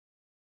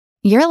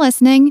You're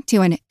listening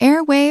to an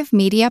Airwave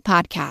Media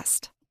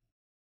Podcast.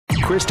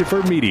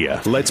 Christopher Media.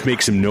 Let's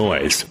make some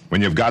noise.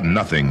 When you've got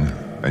nothing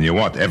and you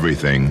want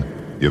everything,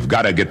 you've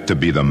got to get to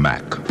be the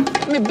Mack.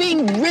 I mean,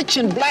 being rich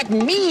and black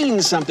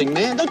means something,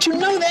 man. Don't you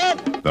know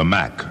that? The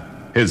Mack.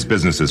 His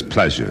business is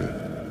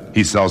pleasure.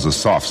 He sells the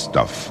soft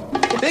stuff.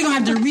 They're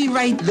going to have to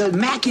rewrite the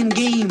Mack and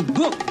Game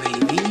book,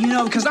 baby,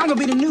 because I'm going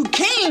to be the new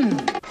king.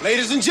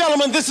 Ladies and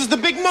gentlemen, this is the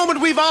big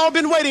moment we've all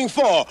been waiting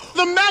for.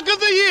 The Mack of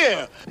the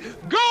Year.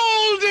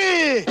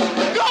 Goldie!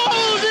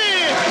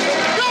 Goldie!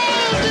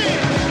 Goldie!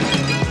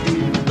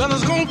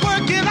 Brothers gonna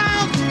work it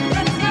out.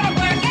 Brothers gonna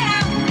work it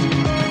out.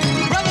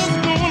 Brothers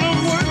gonna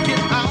work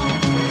it out.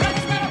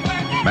 Brothers gonna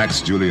work it out.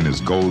 Max Julien is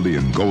Goldie,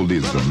 and Goldie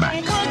is the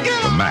Mack.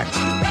 The Mack,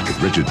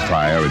 with Richard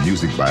Pryor and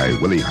music by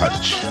Willie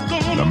Hutch.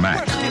 The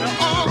Mack,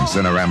 from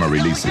Cinerama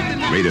Releasing,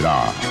 rated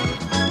R.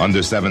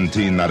 Under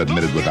 17, not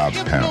admitted without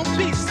parent.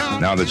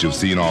 Now that you've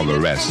seen all the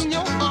rest,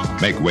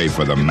 make way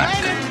for the Mack,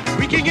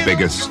 the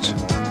biggest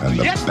and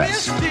the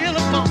best.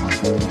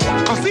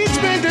 Cause each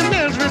man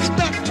demands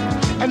respect,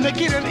 and they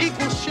get an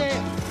equal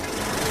share.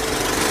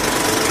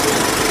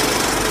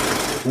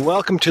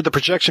 Welcome to the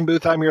Projection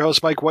Booth. I'm your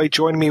host, Mike White.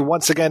 Joining me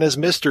once again is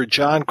Mr.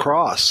 Jon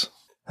Cross.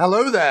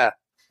 Hello there.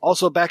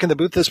 Also back in the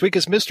booth this week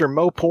is Mr.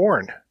 Moe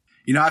Porne.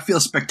 You know, I feel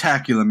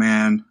spectacular,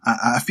 man.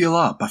 I feel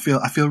up. I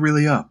feel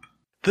really up.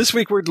 This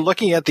week we're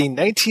looking at the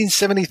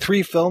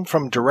 1973 film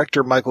from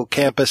director Michael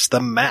Campus,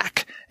 The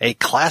Mack, a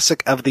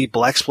classic of the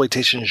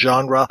blaxploitation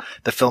genre.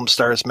 The film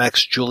stars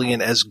Max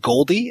Julien as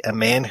Goldie, a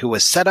man who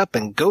is set up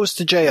and goes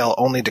to jail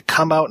only to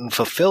come out and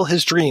fulfill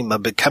his dream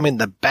of becoming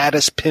the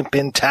baddest pimp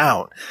in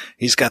town.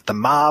 He's got the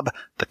mob,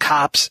 the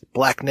cops,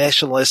 black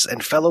nationalists,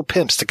 and fellow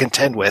pimps to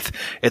contend with.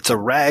 It's a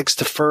rags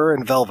to fur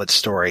and velvet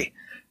story.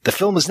 The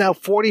film is now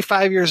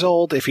 45 years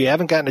old. If you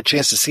haven't gotten a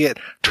chance to see it,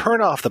 turn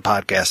off the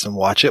podcast and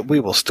watch it. We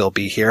will still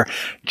be here.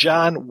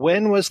 John,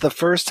 when was the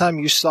first time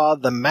you saw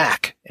The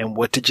Mack, and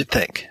what did you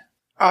think?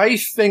 I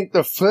think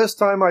the first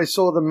time I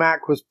saw The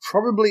Mack was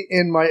probably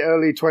in my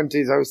early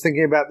 20s. I was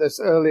thinking about this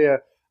earlier.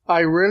 I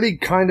really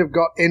kind of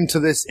got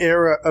into this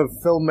era of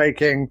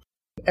filmmaking.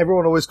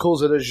 Everyone always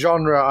calls it a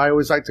genre. I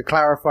always like to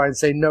clarify and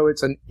say, no,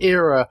 it's an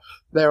era.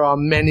 There are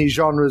many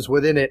genres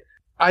within it.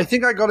 I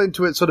think I got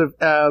into it sort of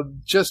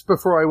just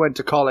before I went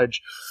to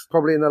college,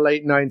 probably in the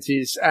late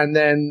 90s, and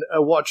then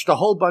watched a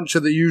whole bunch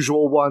of the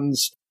usual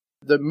ones,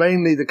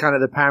 mainly the kind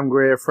of the Pam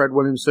Grier, Fred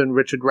Williamson,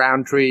 Richard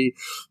Roundtree,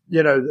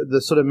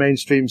 the sort of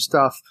mainstream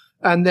stuff,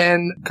 and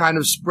then kind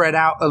of spread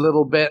out a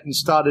little bit and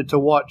started to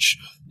watch,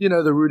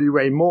 the Rudy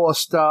Ray Moore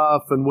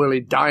stuff and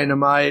Willie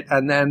Dynamite,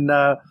 and then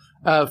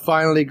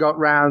finally got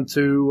round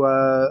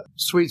to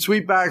Sweet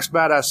Sweetback's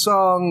Badass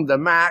Song, The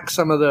Mack,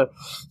 some of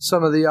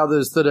the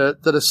others that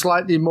are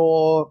slightly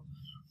more,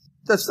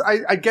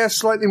 I guess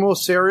slightly more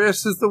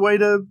serious is the way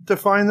to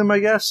define them, I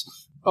guess,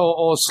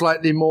 or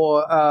slightly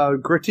more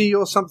gritty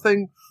or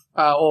something,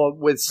 or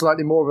with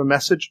slightly more of a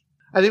message.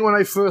 I think when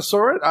I first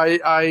saw it,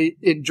 I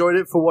enjoyed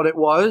it for what it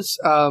was.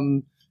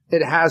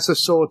 It has a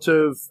sort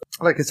of,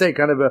 like I say,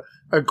 kind of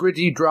a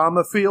gritty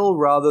drama feel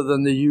rather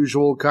than the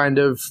usual kind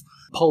of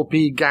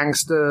pulpy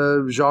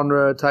gangster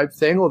genre type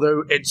thing,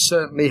 although it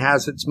certainly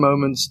has its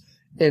moments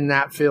in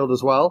that field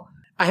as well.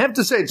 I have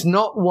to say it's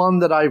not one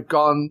that I've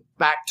gone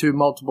back to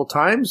multiple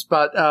times,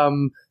 but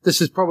this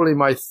is probably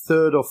my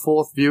third or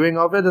fourth viewing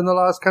of it in the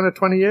last kind of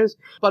 20 years.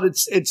 But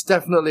it's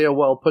definitely a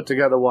well put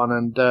together one,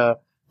 and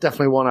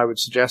definitely one I would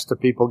suggest to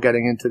people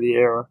getting into the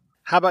era.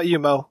 How about you,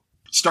 Mo?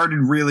 Started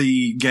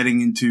really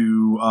getting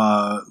into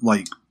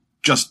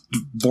just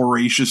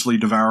voraciously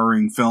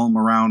devouring film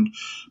around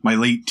my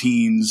late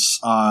teens,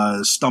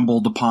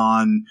 stumbled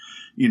upon,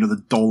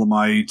 the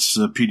Dolomites,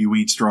 P.D.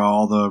 Wheatstraw,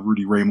 all the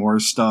Rudy Ray Moore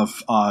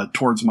stuff,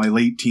 towards my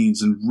late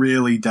teens and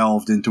really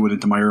delved into it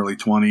into my early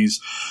 20s.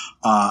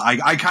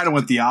 I kind of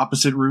went the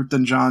opposite route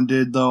than John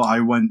did, though. I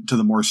went to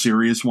the more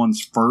serious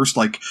ones first.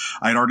 Like,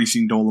 I'd already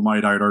seen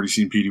Dolomite, I'd already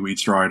seen P.D.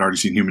 Wheatstraw, I'd already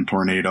seen Human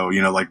Tornado.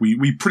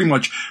 We pretty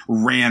much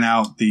ran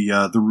out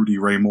the Rudy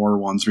Ray Moore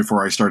ones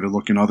before I started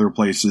looking other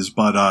places.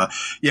 But,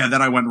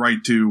 then I went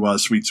right to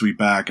Sweet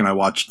Sweetback and I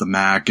watched The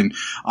Mack. And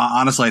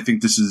honestly, I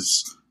think this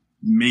is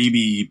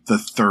maybe the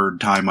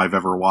third time I've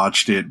ever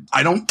watched it.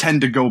 I don't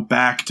tend to go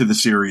back to the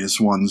serious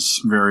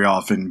ones very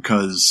often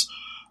because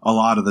a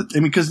lot of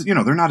because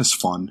they're not as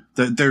fun.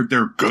 They're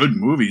good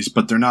movies,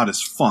 but they're not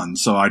as fun.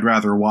 So I'd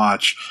rather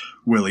watch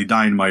Willie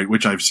Dynamite,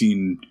 which I've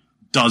seen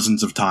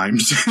dozens of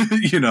times,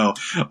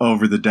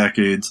 over the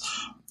decades.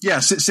 Yeah,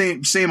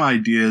 same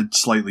idea,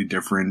 slightly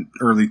different.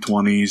 Early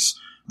 20s,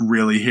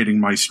 really hitting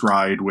my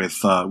stride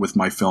with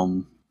my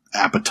film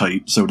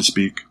appetite, so to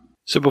speak.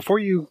 So before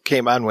you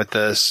came on with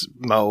this,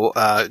 Mo,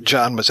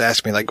 John was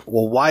asking me,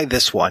 why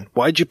this one?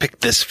 Why'd you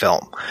pick this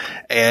film?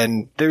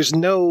 And there's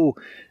no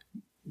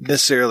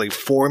necessarily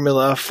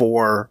formula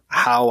for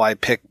how I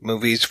pick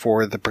movies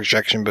for the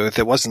projection booth.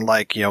 It wasn't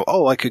like,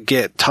 I could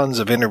get tons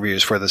of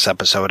interviews for this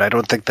episode. I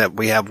don't think that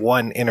we have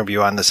one interview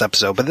on this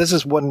episode, but this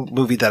is one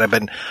movie that I've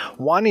been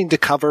wanting to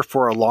cover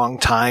for a long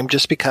time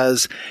just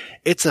because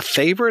it's a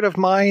favorite of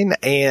mine,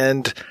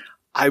 and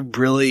I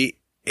really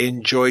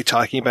enjoy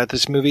talking about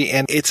this movie,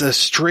 and it's a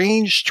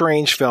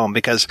strange film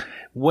because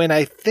when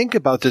I think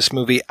about this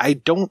movie, I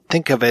don't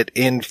think of it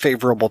in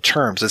favorable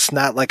terms. It's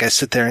not like I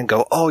sit there and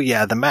go, oh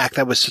yeah, the Mack,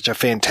 that was such a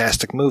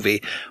fantastic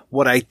movie.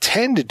 What I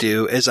tend to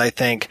do is I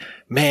think,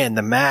 man,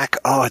 the Mack,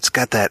 oh, it's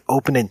got that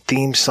opening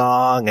theme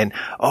song, and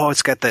oh,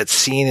 it's got that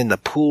scene in the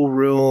pool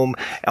room,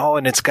 oh,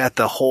 and it's got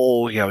the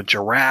whole,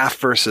 giraffe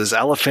versus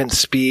elephant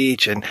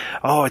speech, and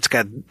oh, it's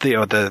got,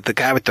 the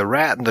guy with the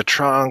rat in the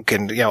trunk,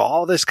 and,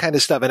 all this kind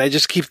of stuff. And I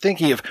just keep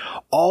thinking of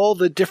all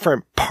the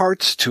different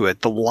parts to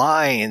it, the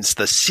lines,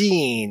 the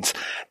scenes,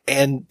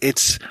 and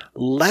it's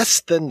less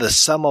than the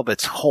sum of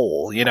its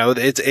whole.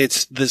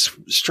 It's this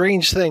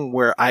strange thing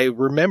where I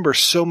remember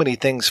so many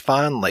things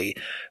fondly,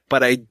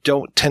 but I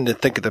don't tend to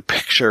think of the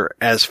picture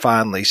as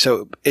fondly.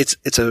 So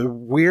it's a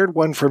weird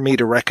one for me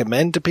to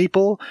recommend to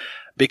people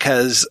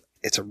because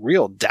it's a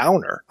real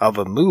downer of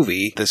a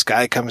movie. This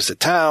guy comes to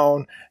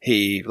town.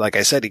 He, like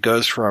I said, he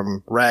goes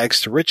from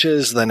rags to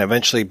riches, then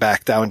eventually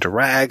back down to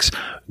rags.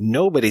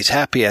 Nobody's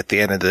happy at the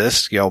end of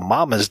this.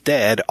 Mama's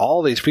dead.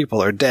 All these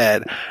people are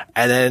dead.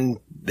 And then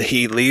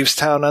he leaves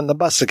town on the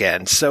bus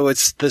again. So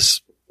it's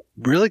this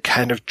really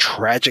kind of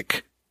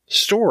tragic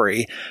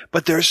story,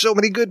 but there's so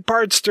many good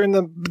parts during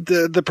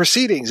the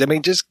proceedings. I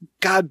mean, just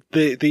God,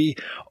 the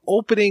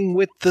opening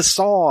with the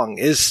song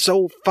is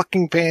so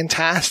fucking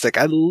fantastic.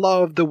 I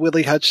love the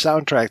Willie Hutch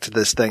soundtrack to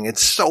this thing.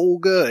 It's so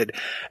good.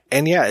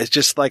 And yeah, it's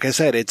just like I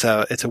said, it's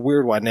a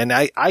weird one. And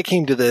I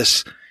came to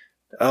this,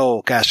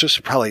 oh gosh, this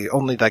was probably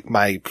only like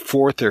my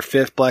fourth or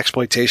fifth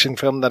blaxploitation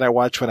film that I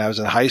watched when I was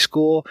in high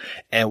school.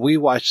 And we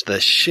watched the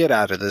shit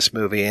out of this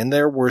movie. And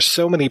there were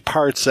so many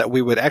parts that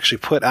we would actually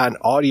put on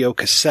audio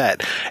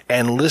cassette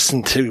and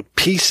listen to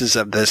pieces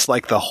of this,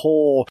 like the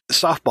whole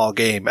softball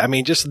game. I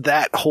mean, just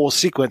that whole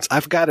sequence.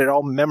 I've got it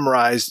all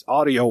memorized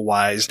audio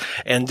wise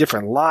and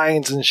different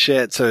lines and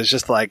shit. So it's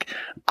just like,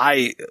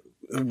 I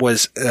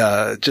was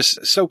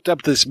just soaked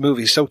up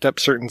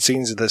certain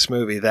scenes of this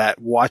movie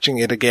that watching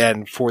it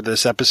again for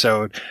this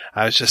episode,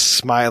 I was just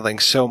smiling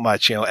so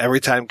much. Every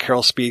time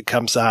Carol Speed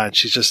comes on,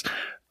 she's just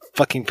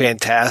fucking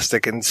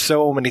fantastic. And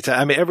so many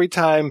times, I mean, every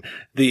time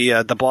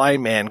the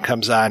blind man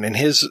comes on and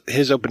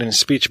his opening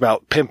speech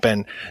about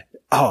pimping,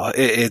 oh,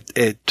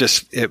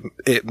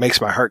 it makes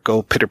my heart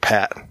go pitter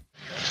pat.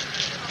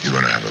 You're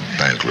gonna have a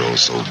bankroll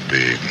so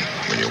big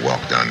when you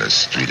walk down the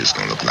street, it's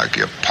gonna look like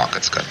your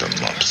pockets got the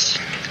mumps.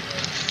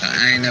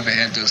 I ain't never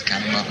had those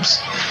kind of mumps.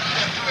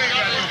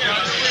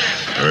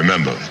 Now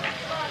remember,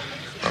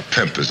 a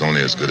pimp is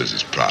only as good as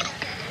his product,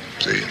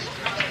 see?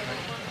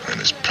 And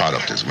his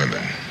product is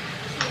women.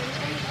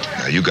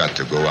 Now you got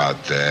to go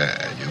out there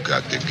and you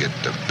got to get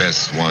the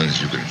best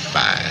ones you can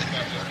find.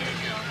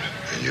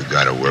 And you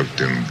got to work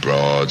them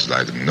broads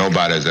like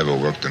nobody's ever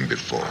worked them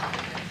before.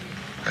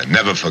 And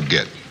never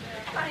forget,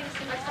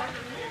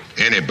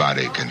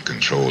 anybody can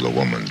control a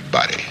woman's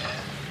body,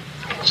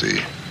 see?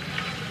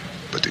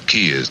 But the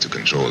key is to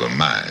control her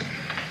mind.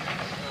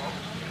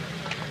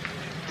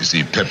 You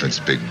see, pimping's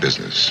big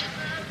business.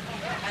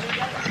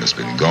 And it's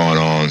been going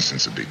on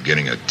since the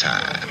beginning of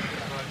time.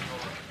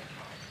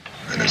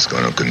 And it's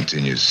going to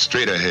continue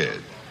straight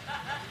ahead.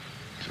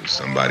 So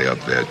somebody up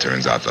there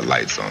turns out the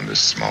lights on this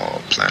small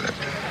planet.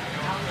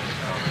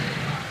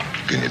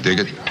 Can you dig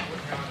it?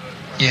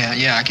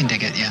 Yeah, I can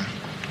dig it, yeah.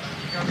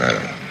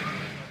 Madam.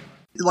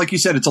 Like you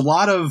said, it's a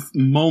lot of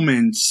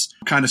moments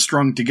kind of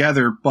strung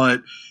together,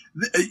 but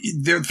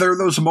there are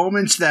those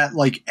moments that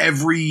like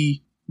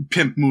every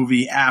pimp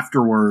movie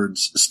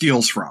afterwards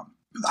steals from.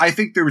 I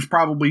think there was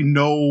probably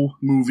no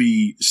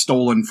movie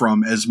stolen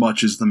from as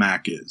much as the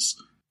Mack is.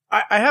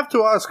 I have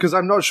to ask, because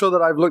I'm not sure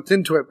that I've looked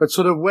into it, but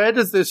sort of where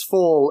does this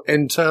fall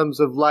in terms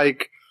of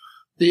like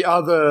the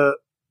other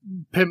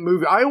pimp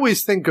movie? I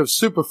always think of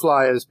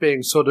Superfly as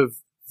being sort of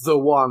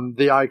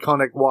the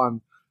iconic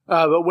one.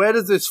 But where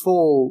does this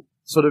fall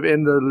sort of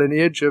in the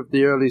lineage of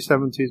the early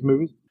 70s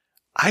movies?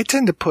 I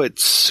tend to put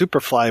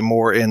Superfly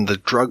more in the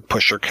drug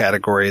pusher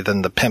category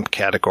than the pimp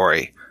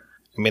category.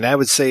 I mean, I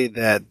would say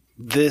that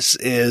this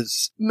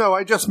is... No,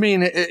 I just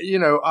mean,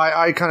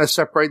 I kind of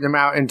separate them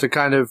out into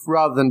kind of,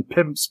 rather than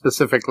pimp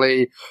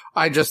specifically,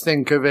 I just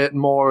think of it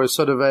more as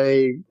sort of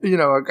a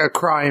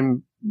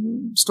crime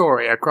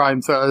story,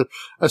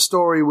 a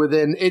story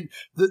within it.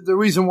 The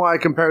reason why I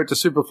compare it to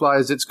Superfly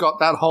is it's got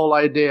that whole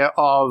idea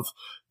of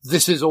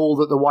this is all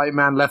that the white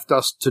man left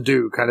us to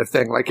do kind of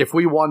thing. Like if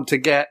we want to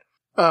get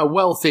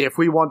wealthy, if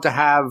we want to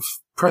have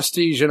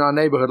prestige in our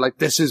neighborhood, like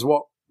this is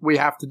what we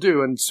have to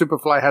do. And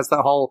Superfly has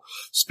that whole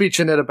speech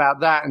in it about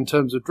that in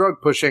terms of drug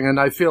pushing. And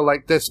I feel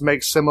like this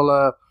makes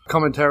similar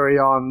commentary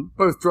on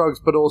both drugs,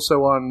 but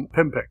also on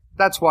pimping.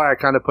 That's why I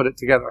kind of put it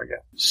together again.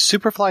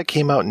 Superfly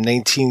came out in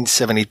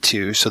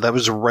 1972, so that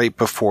was right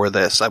before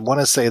this. I want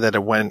to say that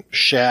it went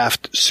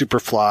Shaft,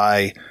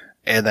 Superfly,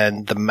 and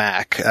then the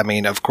Mack. I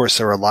mean, of course,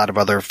 there were a lot of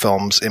other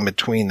films in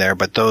between there,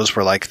 but those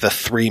were like the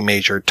three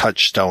major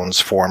touchstones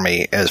for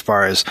me as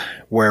far as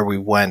where we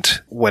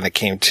went when it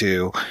came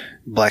to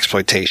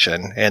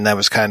blaxploitation. And that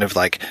was kind of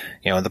like,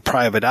 The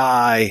Private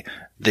Eye,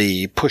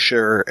 the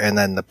pusher, and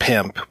then the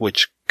pimp,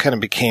 which kind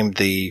of became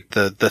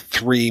the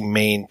three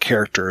main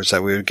characters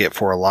that we would get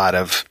for a lot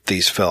of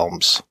these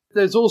films.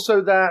 There's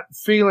also that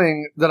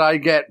feeling that I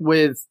get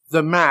with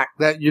the Mack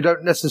that you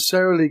don't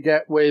necessarily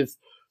get with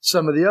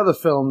some of the other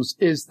films,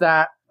 is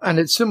that, and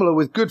it's similar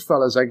with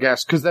Goodfellas, I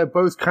guess, because they're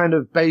both kind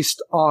of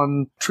based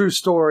on true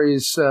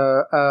stories,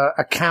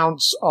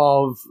 accounts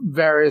of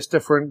various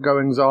different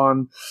goings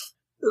on.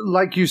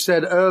 Like you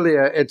said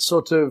earlier, it's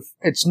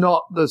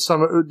not the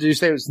sum of, did you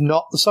say it's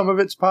not the sum of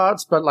its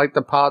parts, but like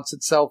the parts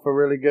itself are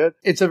really good?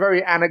 It's a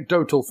very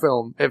anecdotal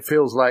film, it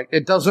feels like.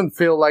 It doesn't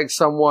feel like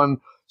someone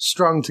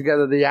strung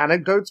together the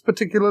anecdotes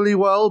particularly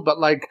well, but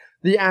like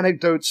the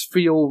anecdotes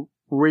feel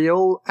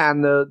real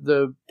and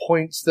the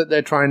points that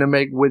they're trying to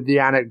make with the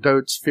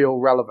anecdotes feel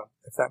relevant,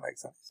 if that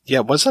makes sense. Yeah,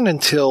 it wasn't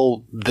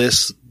until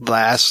this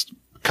last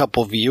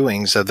couple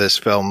viewings of this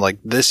film, like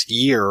this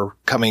year,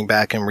 coming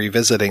back and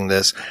revisiting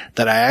this,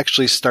 that I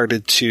actually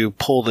started to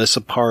pull this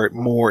apart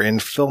more in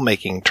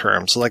filmmaking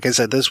terms. Like I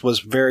said, this was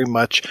very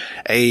much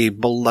a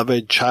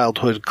beloved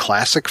childhood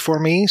classic for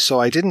me, so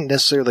I didn't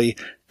necessarily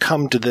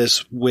come to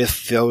this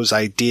with those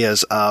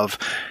ideas of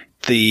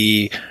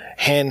the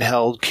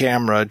handheld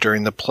camera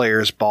during the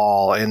player's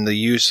ball and the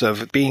use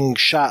of being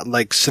shot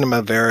like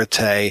cinema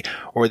verite,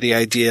 or the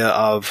idea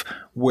of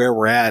where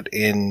we're at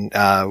in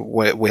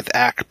with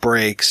act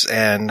breaks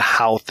and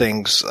how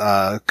things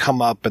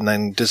come up and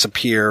then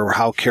disappear, or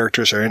how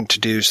characters are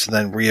introduced and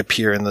then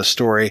reappear in the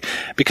story.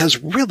 Because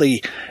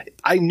really,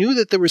 I knew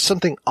that there was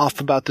something off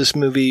about this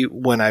movie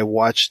when I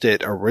watched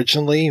it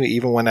originally,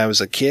 even when I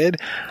was a kid,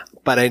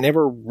 but I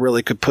never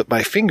really could put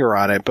my finger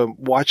on it. But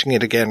watching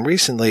it again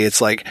recently,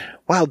 it's like,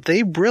 wow,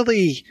 they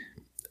really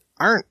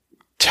aren't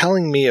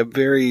telling me a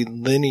very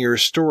linear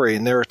story.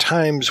 And there are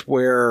times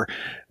where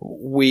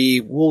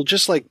we will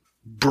just like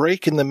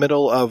break in the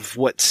middle of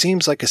what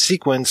seems like a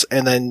sequence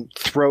and then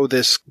throw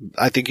this,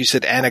 I think you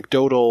said,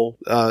 anecdotal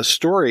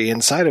story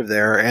inside of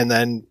there, and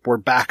then we're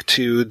back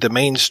to the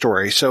main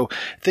story. So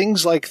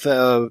things like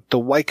the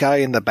white guy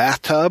in the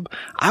bathtub,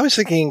 I was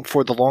thinking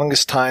for the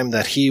longest time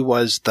that he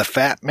was the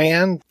fat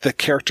man, the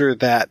character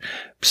that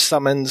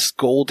summons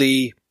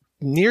Goldie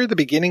near the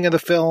beginning of the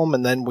film,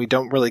 and then we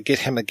don't really get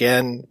him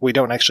again. We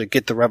don't actually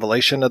get the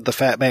revelation of the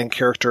fat man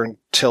character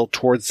until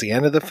towards the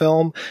end of the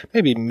film,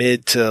 maybe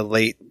mid to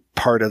late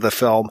part of the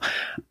film.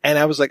 And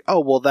I was like, oh,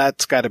 well,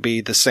 that's got to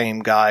be the same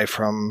guy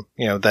from,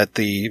 that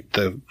the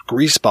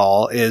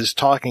greaseball is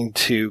talking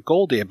to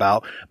Goldie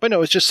about. But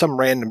no, it's just some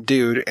random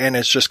dude, and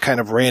it's just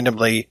kind of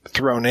randomly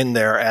thrown in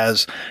there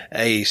as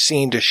a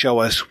scene to show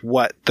us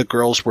what the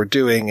girls were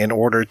doing in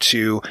order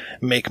to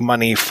make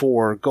money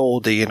for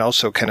Goldie and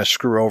also kind of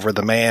screw over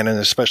the man, and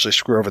especially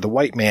screw over the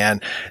white man.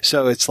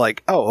 So it's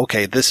like, oh,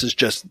 okay, this is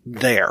just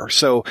there.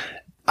 So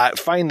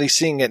finally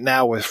seeing it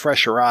now with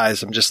fresher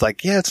eyes, I'm just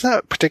like, yeah, it's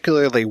not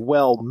particularly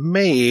well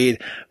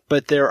made,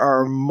 but there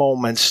are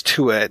moments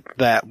to it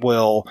that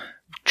will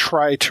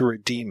try to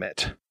redeem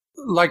it.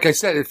 Like I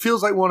said, it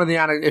feels like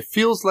it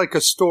feels like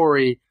a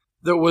story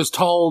that was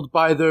told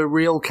by the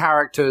real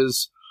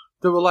characters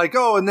that were like,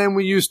 oh, and then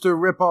we used to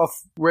rip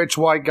off rich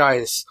white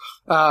guys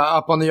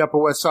up on the Upper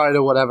West Side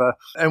or whatever,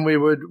 and we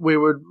would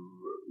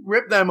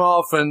rip them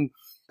off and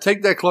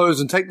take their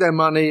clothes and take their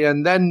money.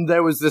 And then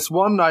there was this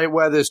one night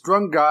where this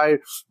drunk guy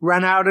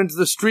ran out into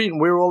the street and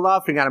we were all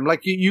laughing at him.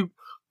 Like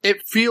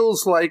it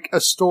feels like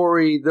a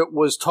story that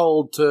was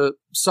told to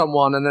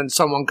someone and then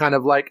someone kind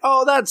of like,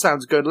 oh, that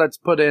sounds good, let's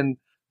put in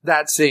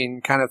that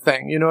scene kind of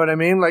thing. You know what I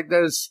mean? Like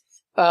there's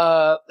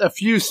a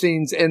few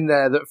scenes in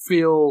there that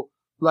feel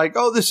like,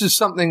 oh, this is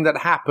something that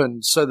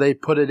happened, so they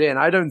put it in.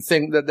 I don't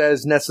think that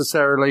there's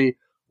necessarily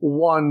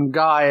one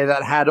guy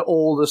that had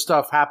all the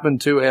stuff happen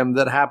to him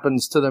that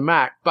happens to the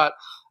Mack, but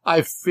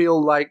I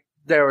feel like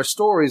there are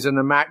stories in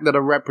the Mack that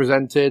are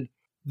represented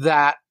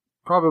that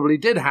probably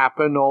did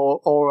happen,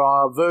 or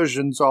are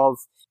versions of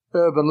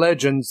urban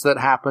legends that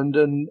happened,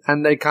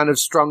 and they kind of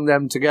strung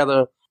them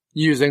together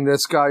using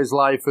this guy's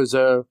life as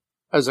a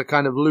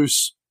kind of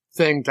loose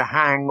thing to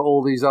hang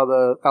all these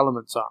other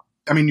elements on.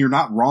 I mean, you're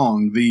not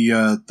wrong.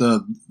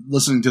 The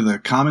listening to the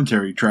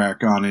commentary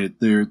track on it,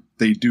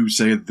 they do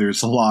say that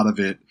there's a lot of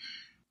it,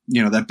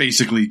 that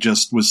basically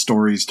just was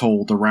stories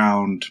told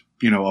around,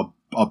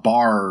 a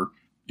bar.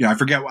 Yeah, I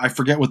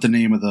forget what the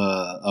name of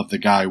the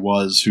guy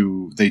was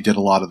who they did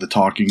a lot of the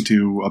talking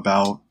to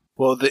about.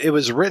 Well, it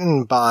was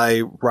written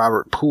by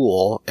Robert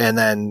Poole, and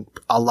then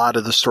a lot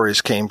of the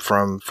stories came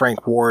from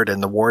Frank Ward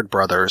and the Ward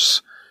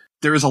brothers.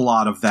 There is a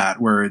lot of that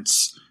where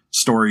it's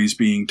stories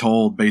being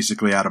told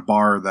basically at a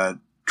bar that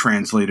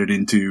translated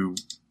into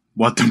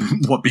what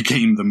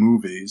became the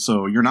movie.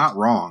 So you're not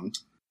wrong.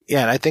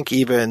 Yeah, and I think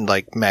even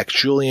like Max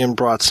Julien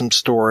brought some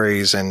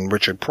stories, and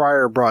Richard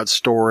Pryor brought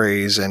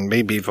stories, and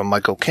maybe even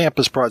Michael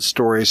Campus brought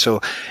stories.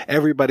 So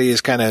everybody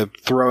is kind of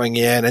throwing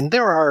in, and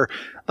there are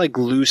like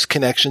loose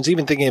connections.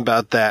 Even thinking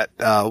about that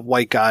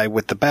white guy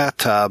with the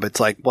bathtub, it's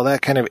like, well,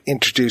 that kind of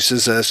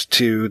introduces us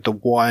to the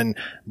one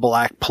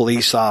black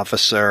police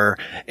officer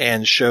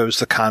and shows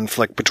the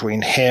conflict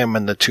between him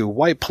and the two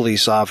white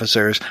police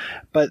officers.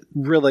 But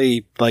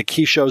really, like,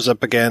 he shows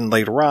up again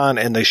later on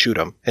and they shoot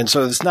him. And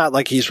so it's not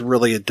like he's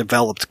really a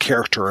developed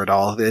character at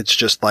all. It's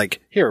just like,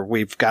 here,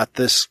 we've got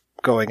this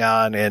going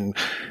on, and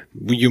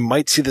you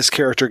might see this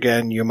character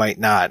again, you might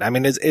not. I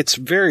mean, it's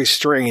very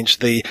strange,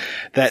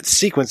 that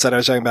sequence that I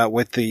was talking about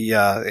with the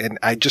and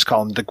I just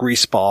call him the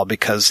grease ball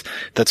because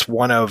that's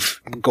one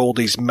of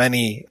Goldie's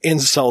many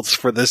insults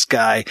for this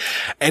guy.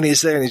 And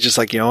he's there and he's just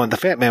like, and the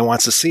fat man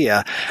wants to see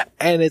ya.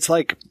 And it's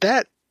like,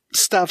 that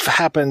stuff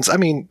happens. I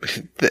mean,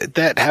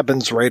 that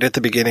happens right at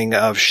the beginning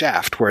of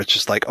Shaft, where it's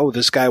just like, oh,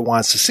 this guy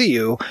wants to see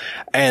you.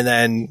 And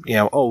then,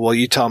 oh, well,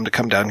 you tell him to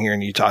come down here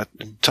and you talk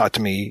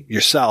to me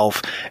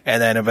yourself.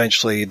 And then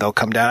eventually they'll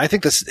come down. I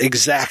think this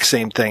exact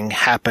same thing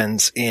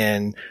happens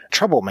in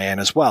Trouble Man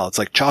as well. It's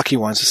like Chalky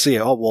wants to see you.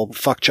 Oh, well,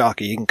 fuck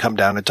Chalky. He can come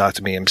down and talk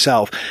to me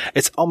himself.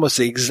 It's almost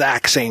the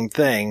exact same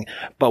thing.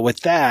 But with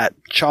that,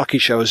 Chalky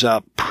shows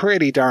up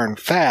pretty darn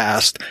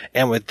fast.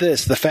 And with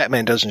this, the fat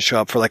man doesn't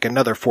show up for like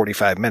another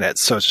 45 minutes.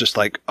 So it's just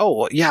like,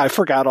 oh, yeah, I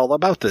forgot all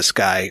about this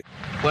guy.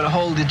 What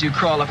hole did you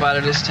crawl up out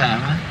of this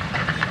time,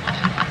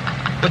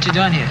 huh? What you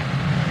doing here?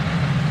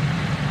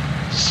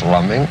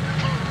 Slumming.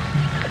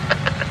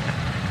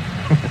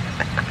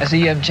 I see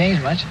you haven't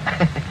changed much.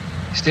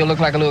 You still look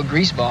like a little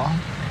grease ball.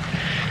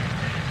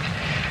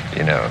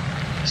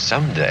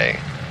 Someday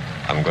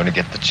I'm going to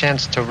get the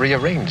chance to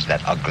rearrange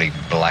that ugly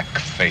black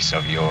face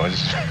of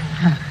yours.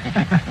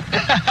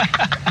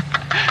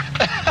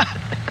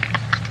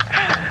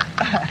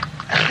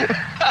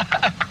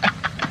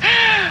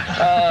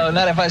 Oh,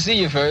 not if I see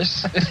you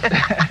first.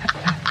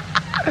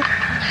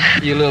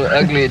 You little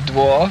ugly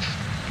dwarf.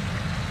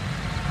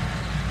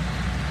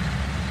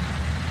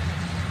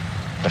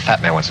 The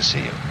fat man wants to see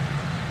you.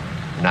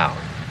 Now.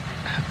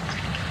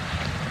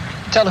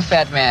 Tell the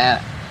fat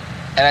man,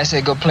 and I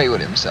say go play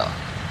with himself.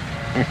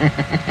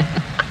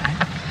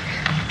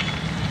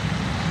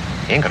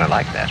 He ain't gonna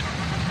like that.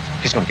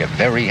 He's gonna get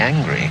very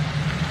angry.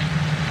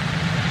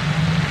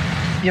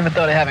 You ever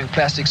thought of having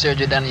plastic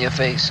surgery done in your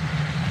face?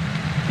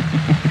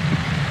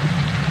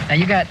 Now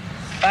you got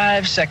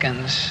 5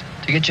 seconds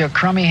to get your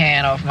crummy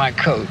hand off my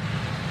coat,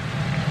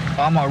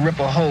 or I'm gonna rip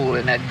a hole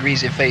in that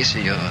greasy face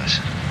of yours.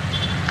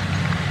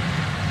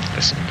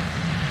 Listen,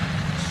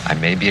 I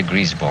may be a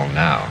greaseball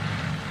now,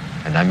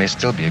 and I may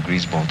still be a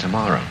greaseball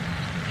tomorrow.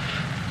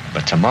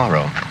 But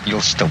tomorrow,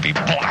 you'll still be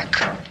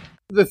black.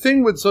 The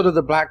thing with sort of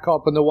the black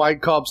cop and the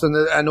white cops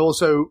and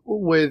also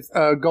with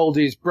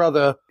Goldie's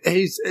brother,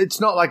 it's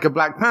not like a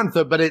Black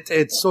Panther, but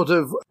it's sort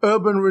of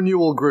urban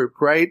renewal group,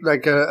 right?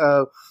 Like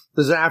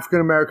there's an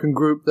African-American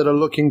group that are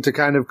looking to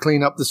kind of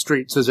clean up the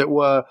streets, as it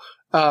were,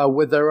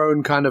 with their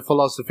own kind of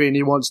philosophy, and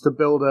he wants to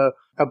build a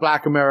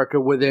black America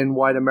within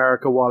white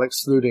America while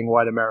excluding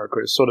white America,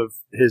 is sort of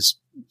his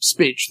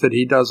speech that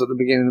he does at the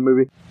beginning of the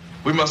movie.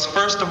 We must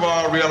first of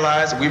all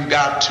realize we've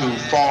got to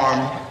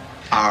form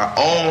our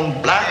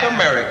own black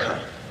America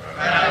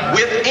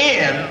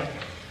within,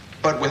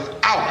 but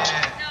without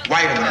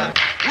white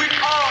America. We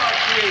are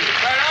created.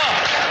 Right on,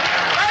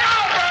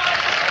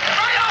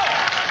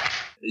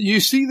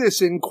 You see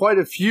this in quite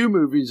a few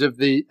movies of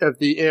the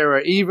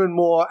era, even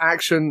more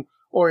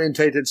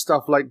action-orientated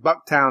stuff like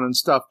Bucktown and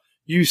stuff.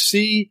 You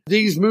see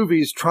these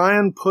movies try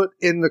and put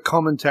in the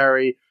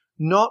commentary,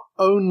 not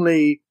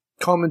only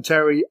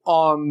commentary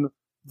on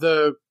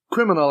the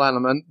criminal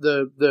element,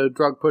 the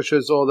drug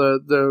pushers or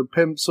the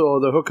pimps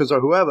or the hookers or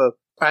whoever,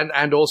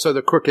 and also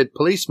the crooked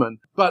policeman,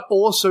 but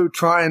also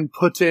try and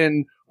put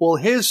in, well,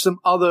 here's some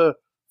other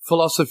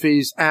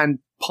philosophies and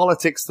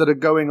politics that are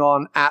going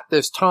on at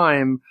this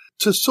time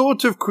to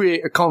sort of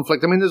create a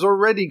conflict. I mean, there's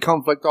already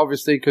conflict,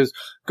 obviously, because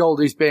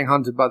Goldie's being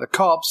hunted by the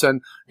cops,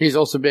 and he's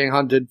also being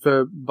hunted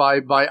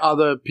by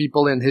other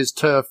people in his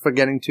turf for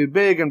getting too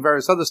big, and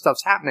various other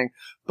stuff's happening.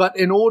 But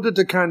in order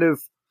to kind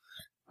of,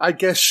 I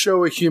guess,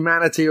 show a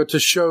humanity, or to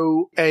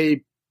show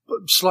a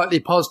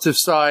slightly positive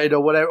side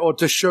or whatever, or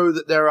to show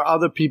that there are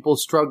other people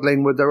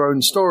struggling with their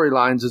own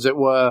storylines, as it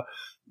were,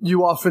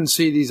 you often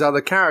see these other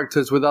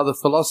characters with other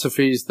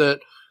philosophies that,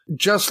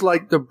 just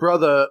like the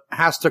brother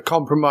has to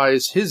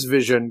compromise his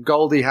vision,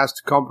 Goldie has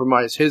to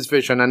compromise his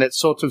vision, and it's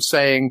sort of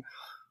saying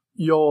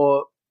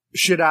you're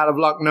shit out of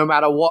luck no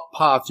matter what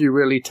path you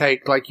really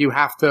take. Like, you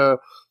have to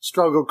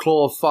struggle,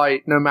 claw,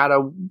 fight, no matter,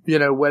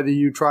 whether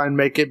you try and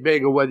make it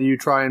big or whether you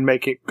try and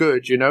make it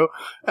good,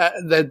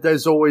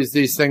 there's always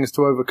these things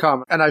to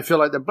overcome. And I feel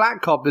like the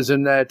black cop is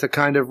in there to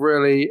kind of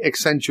really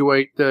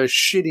accentuate the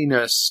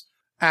shittiness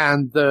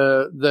and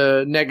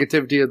the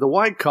negativity of the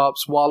white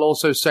cops, while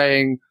also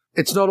saying,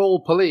 it's not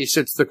all police,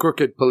 it's the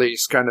crooked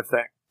police kind of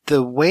thing.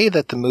 the way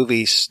that the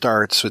movie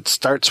starts, it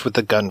starts with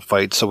the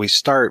gunfight. So we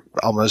start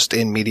almost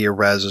in media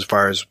res as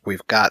far as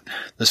we've got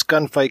this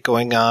gunfight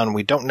going on.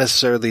 We don't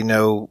necessarily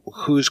know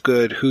who's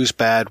good, who's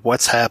bad,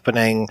 what's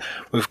happening.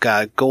 We've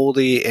got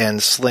Goldie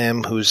and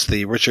Slim, who's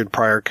the Richard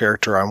Pryor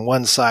character on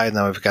one side, and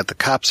then we've got the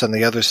cops on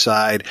the other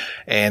side,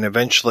 and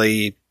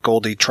eventually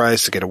Goldie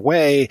tries to get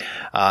away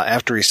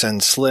after he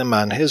sends Slim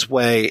on his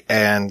way,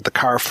 and the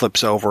car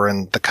flips over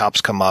and the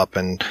cops come up,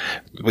 and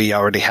we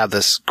already have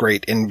this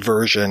great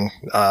inversion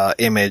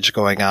image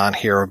going on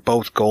here of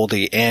both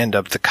Goldie and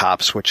of the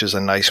cops, which is a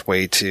nice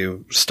way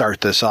to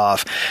start this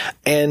off.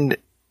 And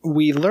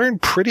we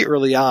learned pretty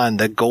early on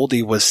that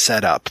Goldie was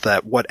set up,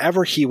 that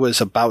whatever he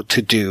was about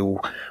to do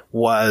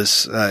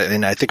was,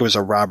 and I think it was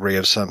a robbery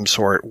of some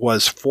sort,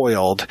 was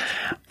foiled.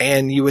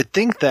 And you would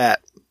think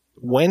that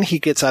when he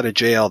gets out of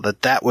jail,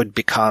 that would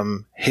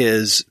become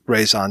his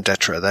raison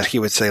d'etre, that he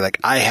would say, like,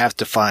 I have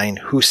to find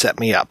who set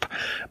me up.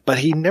 But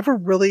he never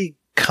really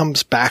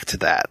comes back to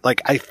that.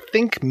 Like, I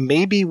think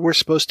maybe we're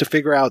supposed to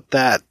figure out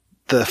that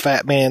the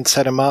fat man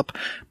set him up,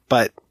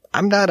 but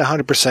I'm not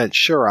 100%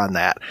 sure on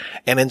that.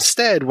 And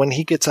instead, when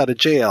he gets out of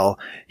jail,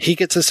 he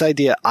gets this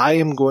idea, I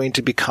am going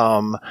to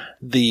become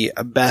the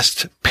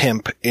best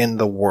pimp in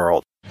the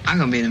world. I'm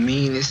going to be the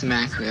meanest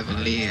Mack who ever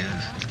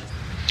lived.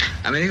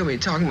 I mean, they're going to be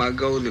talking about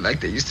Goldie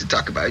like they used to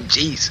talk about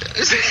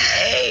Jesus.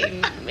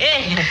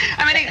 Amen.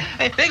 I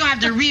mean, they're going to have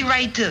to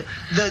rewrite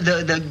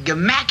the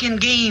Mack and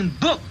game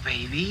book,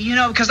 baby, you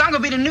know, because I'm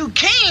going to be the new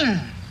king.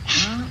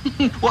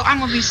 Well, I'm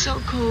going to be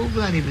so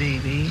cold-blooded,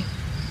 baby,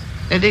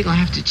 that they're going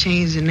to have to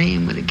change the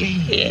name of the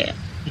game. Yeah.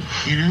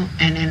 You know,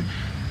 and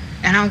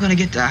I'm going to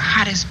get the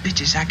hottest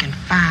bitches I can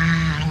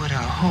find with a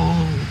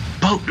whole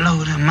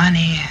boatload of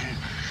money,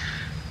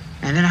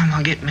 and then I'm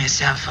going to get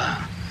myself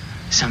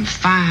some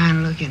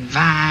fine-looking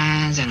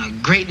vines and a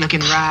great-looking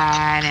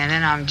ride, and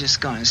then I'm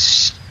just going to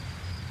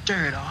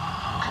stir it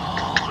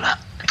all up.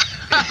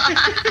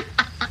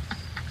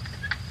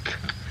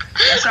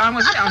 That's all I'm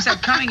going to say. I'm going to say,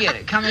 come and get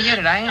it. Come and get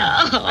it. I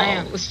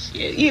am. Oh,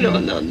 shit. You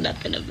don't know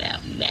nothing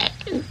about Mack.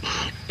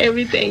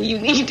 Everything you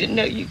need to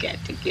know, you got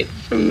to get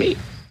from me.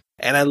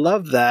 And I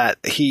love that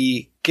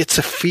he gets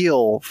a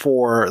feel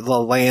for the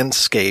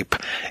landscape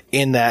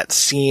in that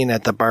scene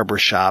at the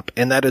barbershop.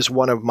 And that is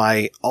one of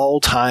my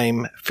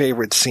all-time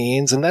favorite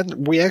scenes. And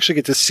then we actually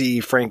get to see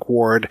Frank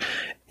Ward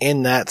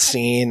in that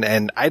scene.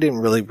 And I didn't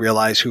really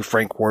realize who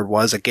Frank Ward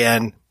was.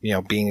 Again, you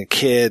know, being a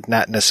kid,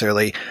 not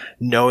necessarily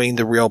knowing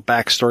the real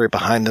backstory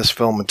behind this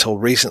film until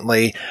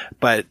recently.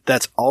 But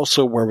that's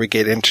also where we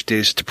get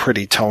introduced to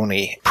Pretty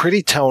Tony.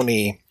 Pretty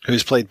Tony,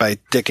 who's played by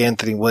Dick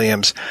Anthony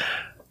Williams,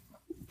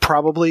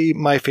 probably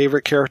my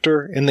favorite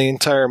character in the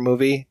entire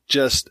movie.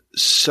 Just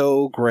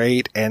so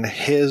great. And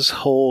his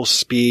whole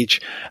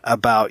speech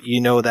about,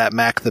 you know, that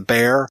Mack the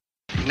Bear.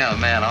 No,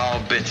 man, all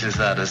bitches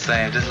are the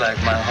same, just like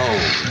my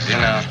hoes, you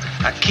know.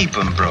 I keep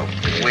them broke.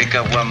 Wake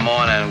up one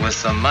morning with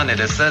some money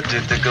that's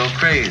subject to go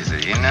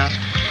crazy, you know.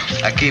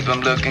 I keep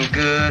them looking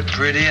good,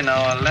 pretty, and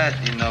all that,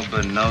 you know,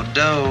 but no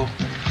dough.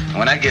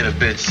 When I get a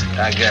bitch,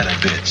 I got a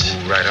bitch.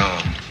 Ooh, right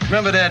on.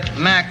 Remember that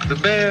Mack the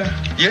Bear?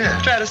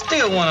 Yeah. Tried to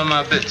steal one of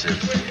my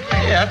bitches.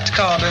 Yeah, I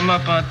called him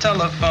up on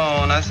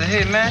telephone. I said,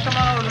 hey, man, come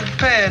on over to the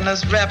pad and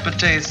let's rap a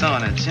taste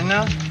on it, you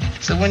know?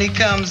 So when he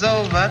comes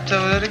over, I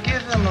told her to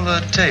give him a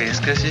little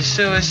taste, because she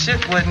sure as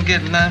shit wasn't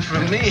getting none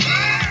from me.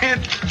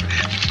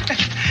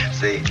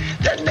 See,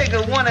 that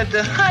nigga wanted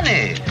the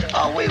honey.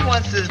 All we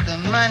want is the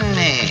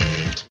money.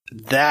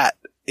 That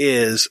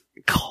is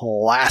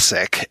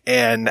classic.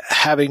 And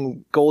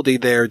having Goldie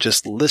there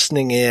just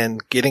listening in,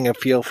 getting a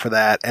feel for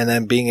that, and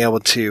then being able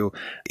to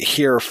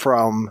hear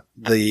from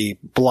the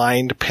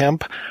blind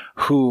pimp,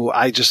 who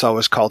I just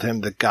always called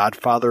him the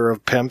godfather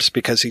of pimps,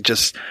 because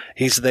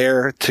he's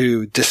there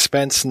to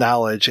dispense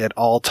knowledge at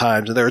all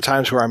times. And there are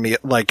times where I'm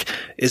like,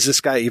 is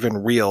this guy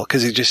even real?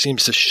 Because he just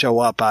seems to show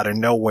up out of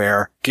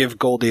nowhere, give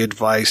Goldie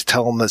advice,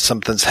 tell him that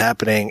something's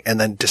happening, and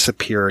then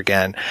disappear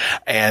again.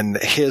 And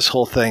his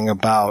whole thing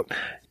about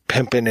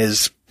pimping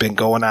has been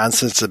going on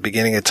since the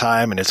beginning of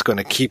time, and it's going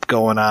to keep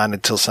going on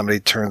until somebody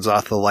turns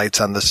off the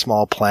lights on the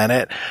small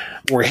planet.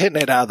 We're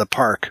hitting it out of the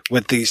park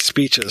with these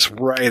speeches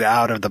right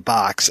out of the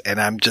box, and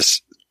I'm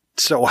just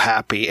so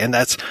happy. And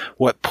that's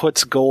what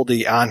puts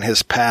Goldie on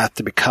his path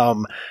to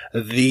become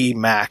the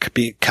Mack,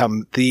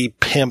 become the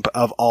pimp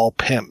of all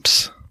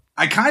pimps.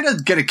 I kind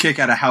of get a kick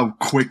out of how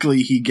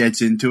quickly he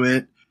gets into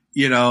it.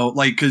 You know,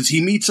 like, cause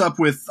he meets up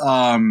with,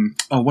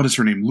 what is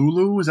her name?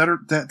 Lulu? Is that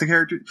the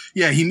character?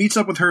 Yeah, he meets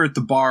up with her at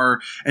the bar,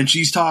 and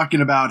she's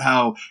talking about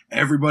how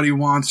everybody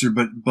wants her,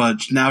 but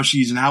now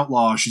she's an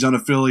outlaw. She's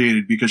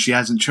unaffiliated because she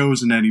hasn't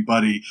chosen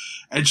anybody.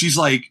 And she's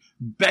like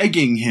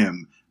begging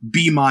him,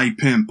 be my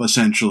pimp,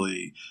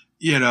 essentially.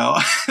 You know,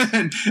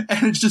 and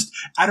it's just,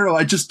 I don't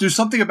know. There's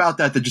something about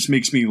that just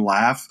makes me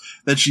laugh,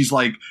 that she's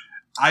like,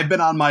 I've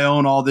been on my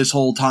own all this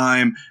whole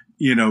time.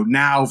 You know,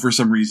 now for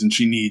some reason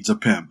she needs a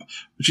pimp.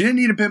 But she didn't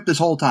need a pimp this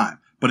whole time.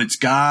 But it's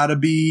gotta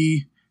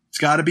be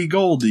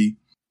Goldie.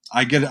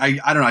 I don't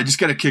know, I just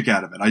get a kick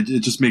out of it.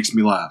 It just makes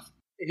me laugh.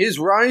 His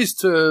rise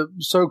to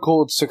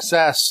so-called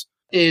success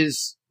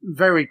is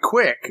very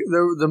quick.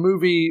 The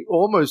movie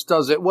almost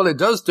does it. Well, it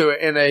does do it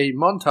in a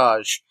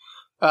montage,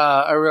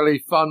 a really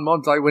fun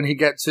montage when he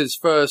gets his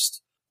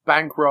first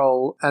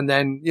bankroll and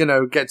then,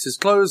 gets his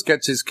clothes,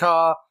 gets his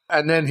car,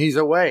 and then he's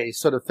away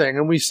sort of thing.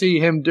 And we see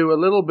him do a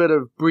little bit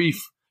of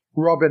brief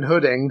Robin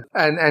Hooding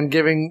and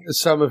giving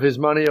some of his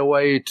money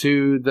away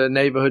to the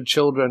neighborhood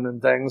children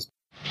and things.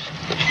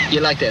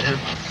 You like that, huh?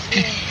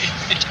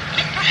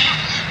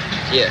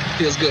 Yeah,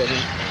 feels good, huh?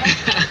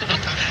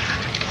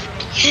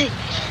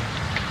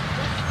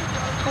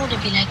 I want to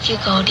be like you,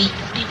 Goldie.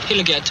 Hey,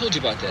 look, I told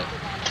you about that.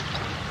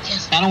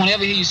 Yes. I don't want to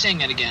ever hear you sing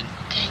that again.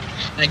 Okay.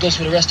 And it goes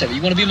for the rest of it.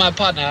 You want to be my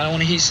partner, I don't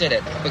want to hear you say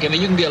that. Okay,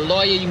 man, you can be a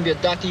lawyer, you can be a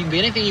doctor, you can be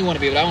anything you want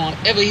to be, but I don't want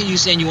to ever hear you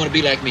saying you want to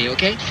be like me,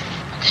 okay?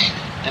 Okay.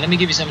 Now, let me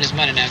give you some of this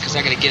money now, because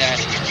I got to get out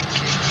of here.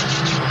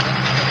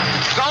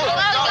 Go!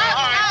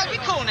 Be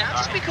cool now.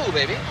 Just be cool,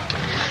 baby.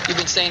 You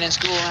been staying in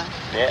school, huh?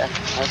 Yeah.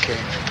 Okay.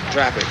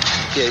 Drop it.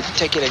 Yeah,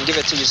 take it and give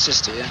it to your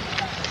sister, yeah?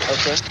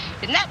 Okay.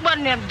 Isn't that one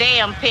of them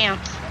damn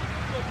pimps?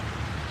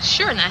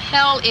 Sure in the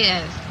hell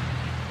is.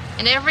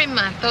 And every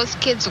month, those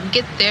kids will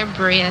get their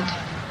bread.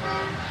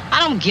 I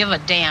don't give a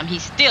damn.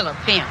 He's still a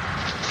pimp.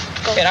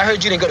 And I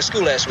heard you didn't go to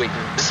school last week.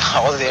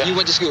 I was there. You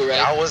went to school, right?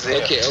 I was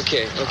there. Okay.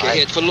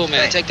 Here, for little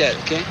man, take that,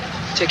 okay?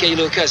 Take care of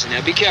your little cousin.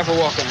 Now, be careful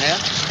walking, yeah?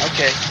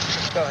 Okay.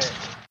 Go ahead.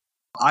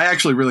 I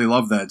actually really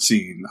love that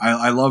scene.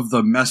 I love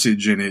the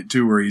message in it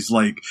too, where he's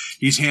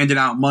handing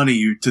out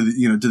money to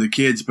the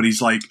kids, but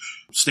he's like,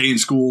 stay in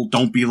school,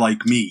 don't be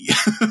like me.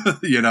 I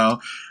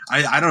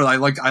don't know.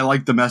 I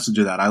like the message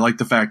of that. I like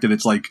the fact that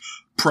it's like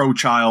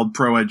pro-child,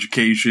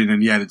 pro-education,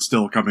 and yet it's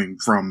still coming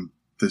from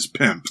this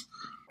pimp.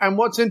 And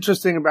what's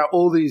interesting about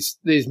all these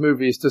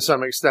movies to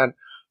some extent,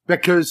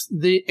 because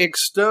the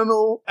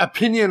external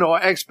opinion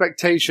or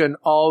expectation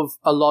of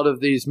a lot of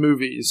these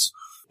movies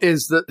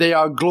is that they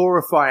are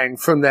glorifying,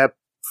 from their,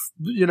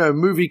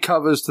 movie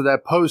covers to their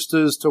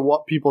posters to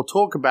what people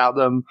talk about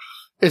them,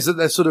 is that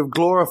they're sort of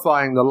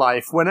glorifying the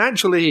life. When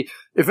actually,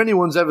 if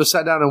anyone's ever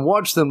sat down and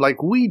watched them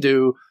like we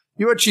do,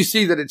 you actually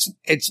see that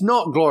it's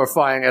not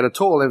glorifying it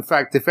at all. In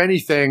fact, if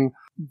anything,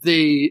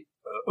 the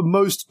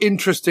most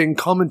interesting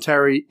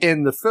commentary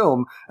in the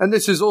film, and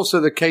this is also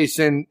the case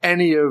in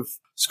any of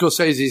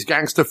Scorsese's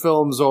gangster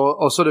films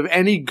or sort of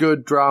any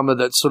good drama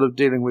that's sort of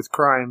dealing with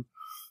crime,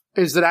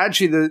 is that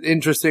actually the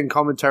interesting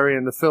commentary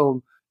in the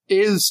film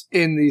is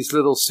in these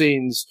little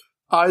scenes,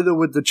 either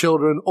with the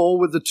children or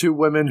with the two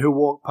women who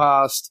walk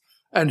past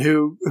and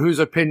whose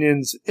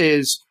opinions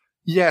is,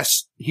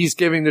 yes, he's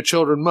giving the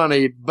children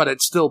money, but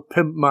it's still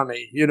pimp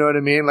money. You know what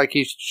I mean? Like,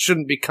 he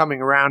shouldn't be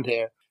coming around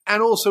here.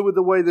 And also with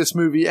the way this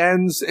movie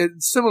ends,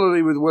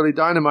 similarly with Willie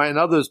Dynamite and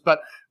others, but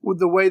with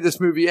the way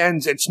this movie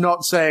ends, it's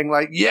not saying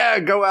like, yeah,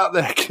 go out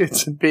there,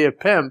 kids, and be a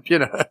pimp,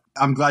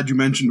 I'm glad you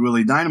mentioned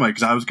Willie Dynamite,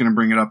 because I was going to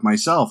bring it up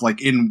myself.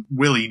 Like in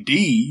Willie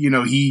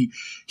D,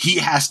 he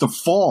has to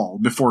fall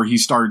before he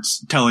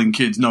starts telling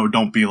kids, no,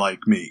 don't be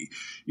like me.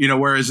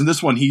 Whereas in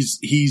this one,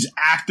 he's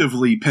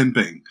actively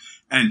pimping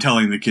and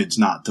telling the kids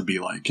not to be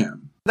like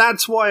him.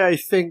 That's why I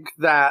think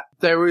that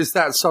there is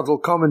that subtle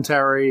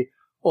commentary,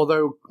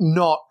 although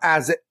not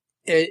as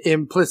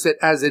implicit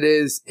as it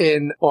is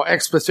or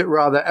explicit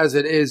rather, as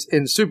it is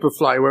in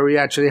Superfly, where he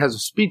actually has a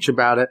speech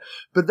about it.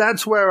 But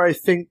that's where I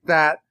think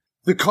that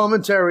the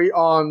commentary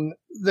on,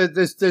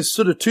 there's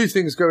sort of two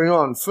things going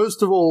on.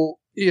 First of all,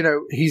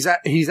 he's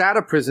out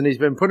of prison. He's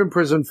been put in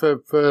prison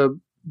for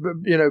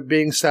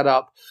being set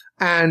up.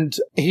 And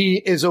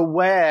he is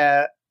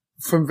aware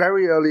from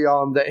very early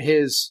on that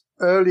his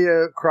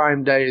earlier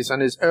crime days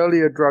and his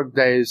earlier drug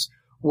days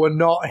were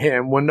not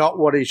him, were not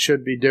what he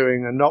should be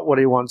doing and not what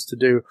he wants to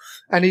do.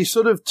 And he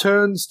sort of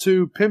turns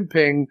to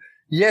pimping.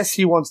 Yes,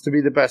 he wants to be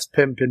the best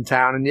pimp in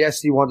town, and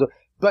yes, he wants to,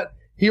 but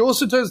he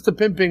also turns to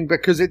pimping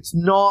because it's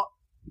not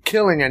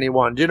killing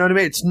anyone. Do you know what I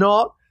mean? It's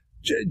not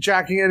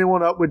jacking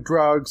anyone up with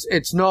drugs.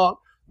 It's not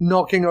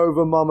knocking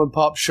over mom and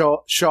pop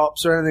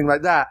shops or anything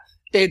like that.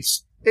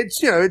 It's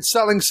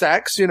selling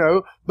sex,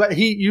 but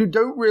you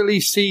don't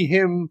really see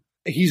him.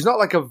 He's not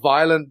like a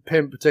violent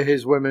pimp to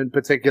his women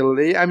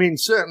particularly. I mean,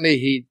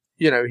 certainly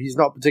he's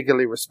not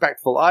particularly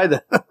respectful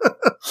either,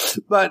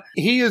 but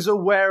he is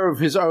aware of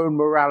his own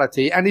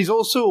morality. And he's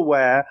also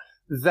aware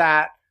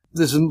that,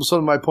 this is sort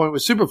of my point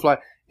with Superfly,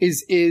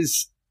 is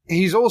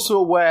he's also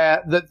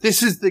aware that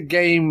this is the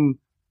game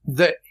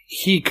that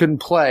he can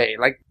play.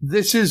 Like,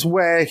 this is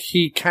where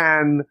he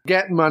can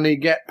get money,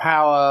 get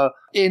power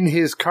in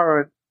his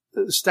current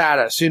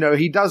status.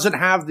 He doesn't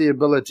have the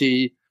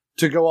ability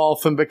to go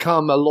off and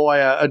become a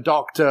lawyer, a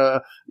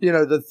doctor,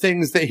 the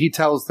things that he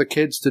tells the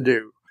kids to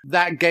do.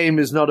 That game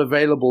is not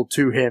available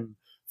to him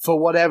for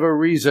whatever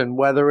reason,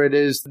 whether it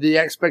is the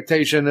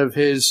expectation of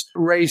his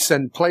race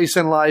and place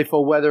in life,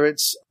 or whether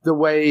it's the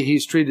way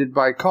he's treated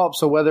by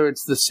cops, or whether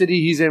it's the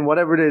city he's in,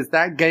 whatever it is,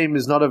 that game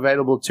is not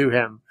available to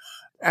him.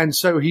 And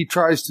so he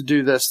tries to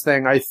do this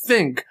thing, I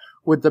think,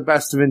 with the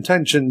best of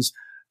intentions,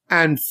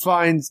 and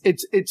finds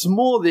it's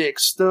more the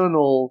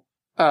external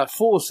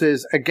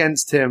forces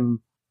against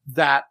him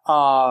that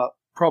are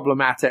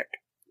problematic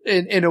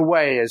in a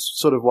way, is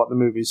sort of what the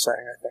movie's saying,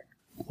 I think.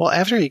 Well,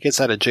 after he gets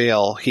out of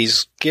jail,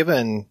 he's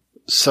given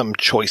some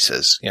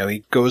choices.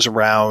 He goes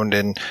around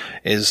and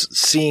is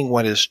seeing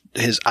what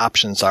his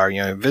options are. He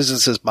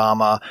visits his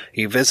mama,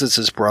 he visits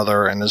his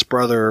brother, and his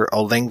brother,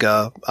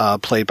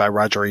 Olinga, played by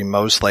Roger E.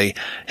 Mosley.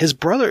 His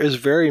brother is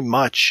very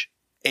much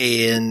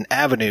an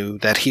avenue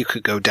that he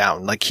could go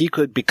down. Like, he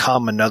could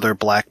become another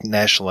black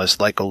nationalist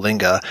like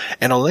Olinga,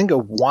 and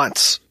Olinga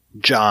wants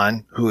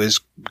John, who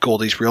is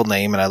Goldie's real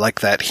name, and I like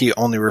that he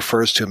only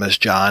refers to him as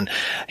John.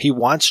 He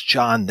wants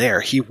John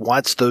there. He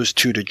wants those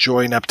two to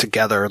join up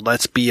together.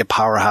 Let's be a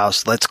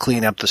powerhouse. Let's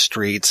clean up the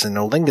streets. And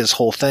Olinga's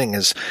whole thing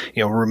is,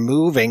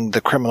 removing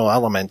the criminal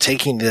element,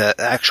 taking the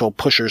actual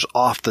pushers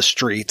off the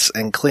streets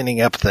and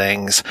cleaning up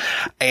things.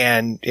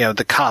 And,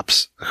 the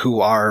cops, who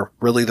are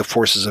really the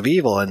forces of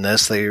evil in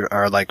this, they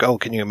are like, oh,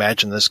 can you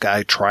imagine this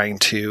guy trying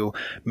to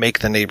make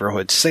the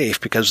neighborhood safe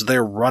because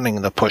they're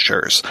running the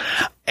pushers?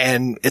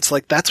 And it's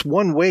like, that's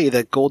one way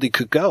that Goldie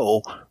could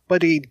go,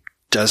 but he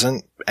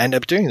doesn't end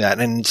up doing that.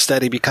 And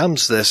instead he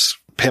becomes this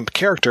pimp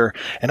character.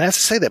 And I have to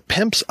say that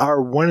pimps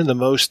are one of the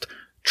most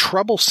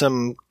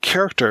troublesome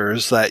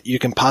characters that you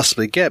can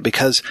possibly get,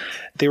 because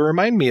they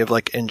remind me of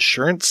like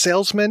insurance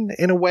salesmen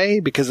in a way,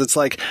 because it's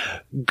like,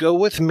 go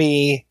with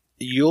me.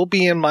 You'll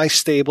be in my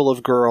stable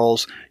of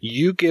girls.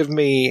 You give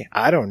me,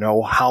 I don't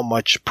know how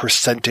much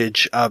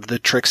percentage of the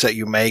tricks that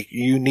you make.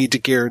 You need to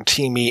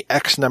guarantee me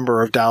X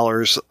number of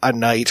dollars a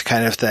night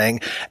kind of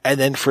thing. And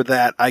then for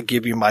that, I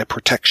give you my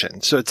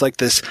protection. So it's like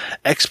this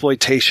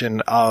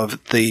exploitation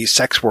of the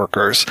sex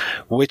workers,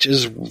 which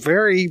is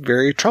very,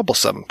 very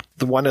troublesome.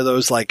 One of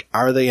those, like,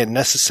 are they a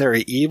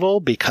necessary evil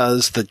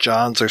because the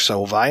Johns are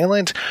so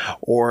violent?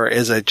 Or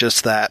is it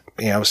just that,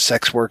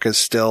 sex work is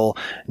still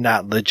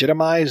not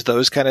legitimized,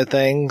 those kind of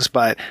things?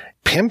 But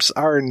pimps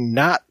are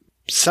not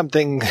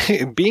something,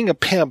 being a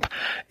pimp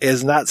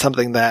is not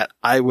something that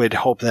I would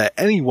hope that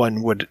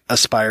anyone would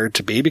aspire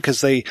to be,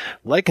 because they,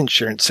 like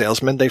insurance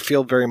salesmen, they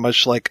feel very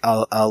much like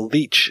a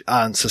leech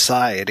on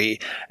society.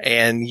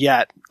 And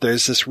yet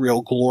there's this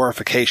real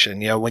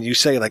glorification. When you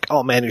say like,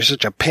 oh man, you're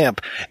such a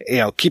pimp,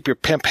 keep your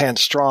pimp hand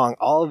strong,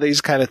 all of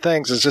these kind of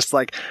things is just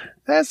like,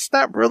 that's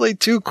not really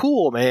too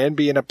cool, man,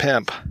 being a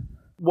pimp.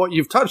 What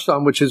you've touched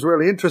on, which is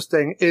really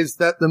interesting, is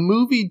that the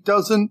movie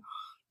doesn't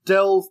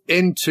delve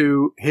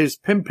into his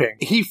pimping.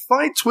 He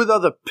fights with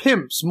other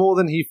pimps more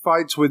than he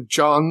fights with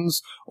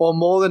Johns, or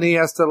more than he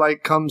has to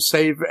come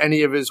save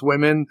any of his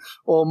women,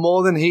 or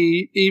more than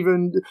he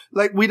even,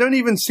 we don't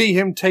even see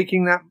him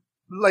taking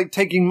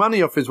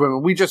money off his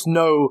women. We just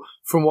know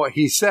from what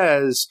he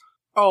says,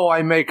 oh,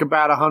 I make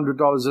about $100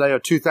 a day, or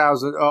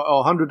 $2,000,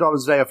 or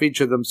 $100 a day off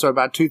each of them. So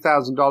about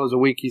 $2,000 a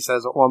week, he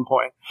says at one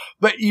point.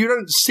 But you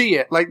don't see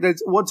it.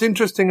 What's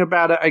interesting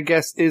about it, I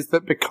guess, is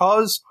that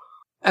because,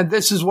 and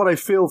this is what I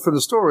feel for the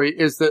story,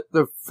 is that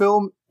the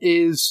film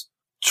is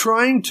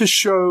trying to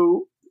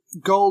show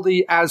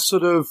Goldie as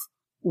sort of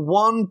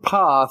one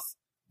path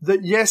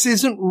that, yes,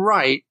 isn't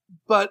right,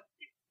 but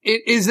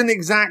it isn't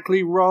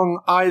exactly wrong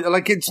either.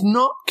 It's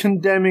not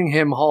condemning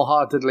him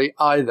wholeheartedly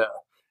either,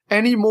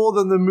 any more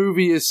than the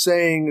movie is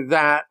saying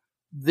that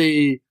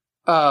the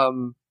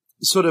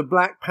sort of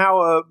Black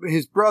Power,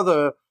 his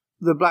brother,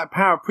 the Black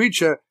Power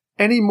preacher,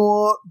 any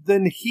more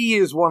than he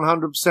is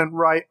 100%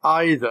 right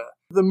either.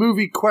 The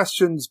movie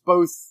questions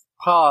both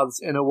paths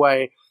in a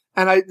way.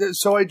 And I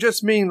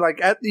just mean,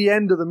 at the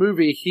end of the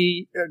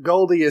movie,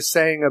 Goldie is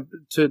saying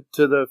to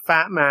the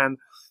fat man,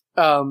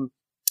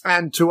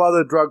 and to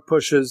other drug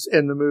pushers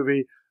in the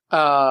movie,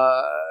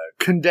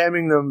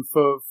 condemning them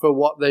for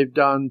what they've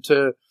done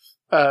to,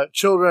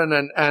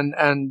 children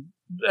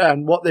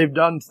and what they've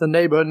done to the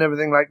neighborhood and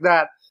everything like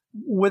that,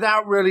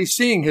 without really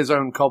seeing his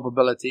own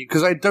culpability.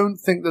 Because I don't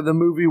think that the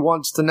movie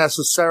wants to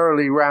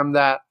necessarily ram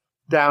that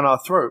down our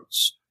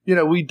throats.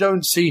 We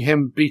don't see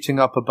him beating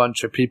up a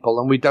bunch of people,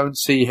 and we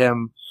just see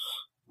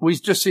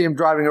him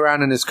driving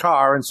around in his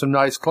car in some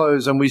nice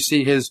clothes, and we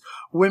see his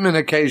women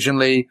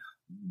occasionally.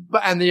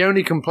 And the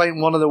only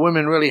complaint one of the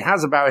women really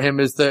has about him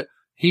is that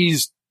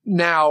he's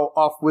now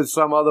off with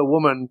some other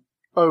woman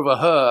over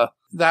her.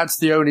 That's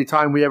the only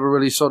time we ever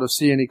really sort of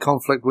see any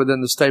conflict within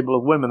the stable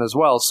of women as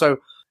well. So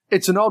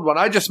it's an odd one.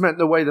 I just meant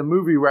the way the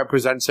movie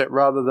represents it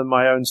rather than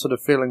my own sort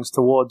of feelings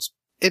towards.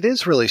 It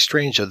is really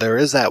strange, though. There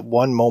is that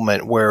one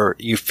moment where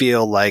you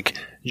feel like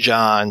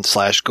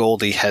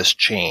John/Goldie has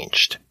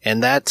changed.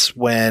 And that's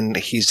when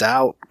he's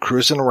out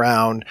cruising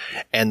around,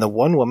 and the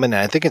one woman,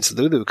 and I think it's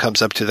Lulu,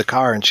 comes up to the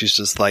car, and she's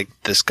just like,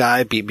 this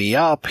guy beat me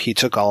up, he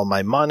took all of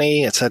my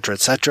money, etc.,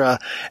 etc.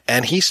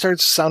 And he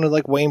starts sounding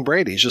like Wayne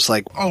Brady. He's just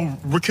like, oh,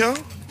 Raquel,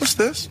 what's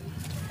this?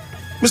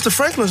 Mr.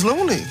 Franklin's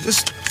lonely.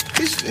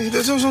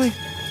 There's only...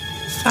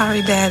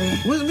 Sorry, Daddy.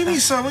 What do you mean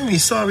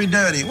sorry,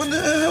 Daddy? What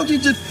the hell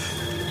did you...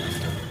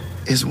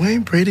 Is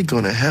Wayne Brady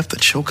gonna have to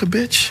choke a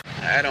bitch?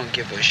 I don't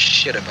give a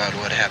shit about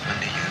what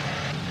happened to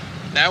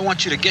you. Now I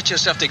want you to get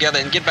yourself together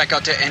and get back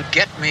out there and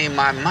get me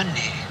my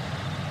money.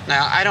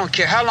 Now I don't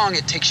care how long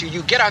it takes you.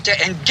 You get out there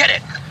and get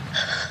it.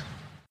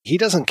 He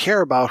doesn't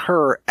care about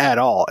her at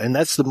all. And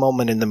that's the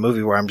moment in the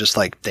movie where I'm just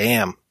like,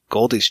 damn,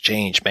 Goldie's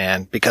changed,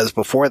 man. Because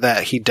before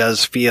that, he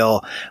does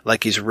feel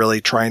like he's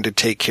really trying to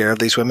take care of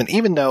these women,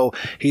 even though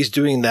he's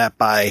doing that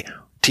by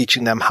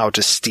teaching them how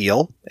to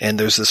steal. And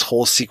there's this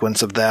whole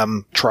sequence of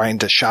them trying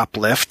to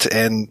shoplift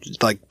and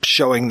like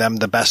showing them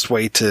the best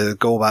way to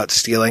go about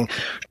stealing,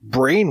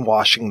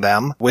 brainwashing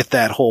them with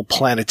that whole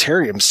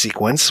planetarium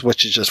sequence,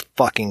 which is just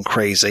fucking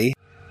crazy.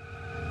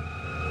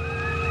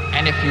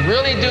 And if you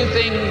really do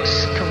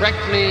things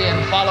correctly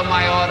and follow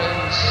my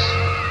orders,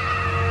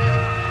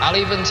 I'll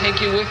even take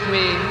you with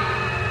me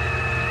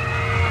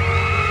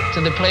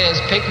to the players'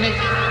 picnic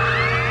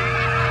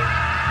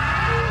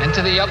and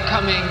to the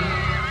upcoming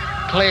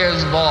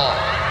Players' Ball.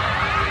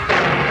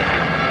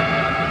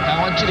 I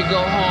want you to go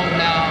home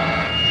now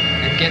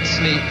and get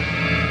sleep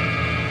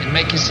and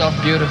make yourself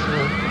beautiful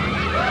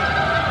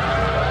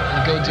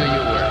and go do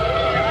your work.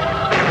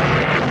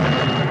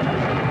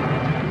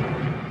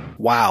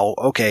 Wow,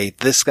 okay,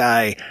 this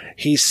guy,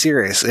 he's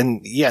serious.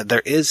 And yeah,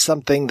 there is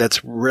something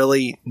that's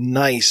really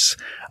nice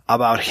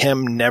about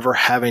him never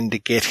having to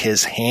get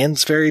his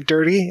hands very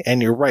dirty.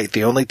 And you're right,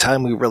 the only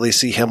time we really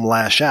see him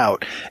lash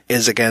out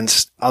is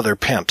against other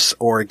pimps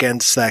or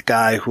against that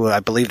guy who I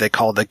believe they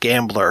call the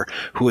gambler,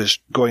 who is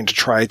going to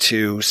try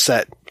to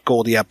set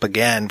Goldie up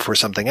again for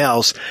something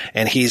else.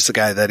 And he's the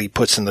guy that he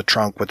puts in the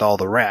trunk with all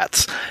the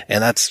rats.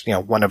 And that's, you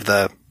know, one of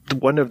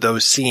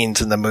those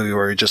scenes in the movie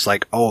where you're just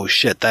like, oh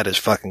shit, that is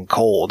fucking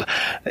cold.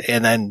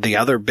 And then the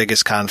other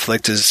biggest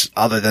conflict is,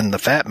 other than the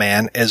fat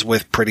man, is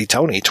with Pretty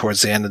Tony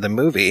towards the end of the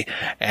movie.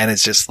 And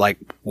it's just like,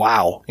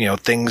 wow, you know,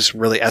 things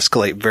really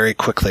escalate very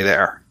quickly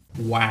there.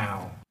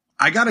 Wow.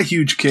 I got a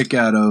huge kick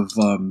out of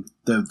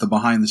the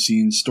behind the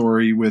scenes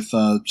story with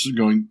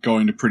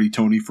going to Pretty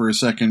Tony for a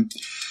second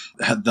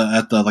at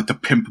the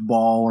pimp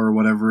ball or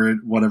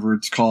whatever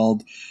it's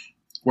called,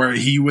 where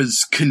he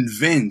was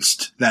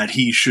convinced that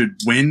he should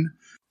win.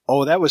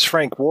 Oh, that was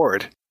Frank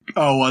Ward.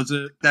 Oh, was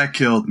it? That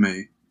killed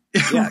me.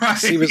 Yeah, right.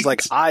 He was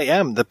like, I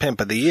am the pimp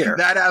of the year.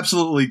 That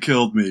absolutely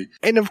killed me.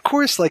 And of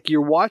course, like,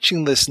 you're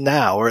watching this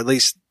now, or at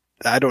least,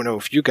 I don't know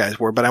if you guys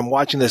were, but I'm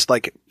watching this,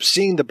 like,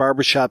 seeing the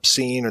barbershop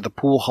scene or the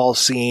pool hall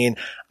scene,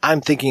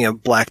 I'm thinking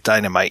of Black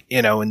Dynamite,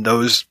 you know, and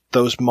those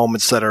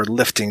moments that are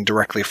lifting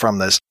directly from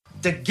this.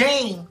 The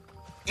game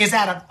is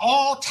at an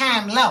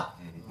all-time low.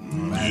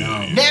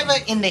 Never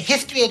in the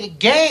history of the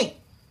game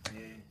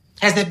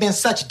has there been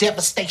such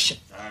devastation.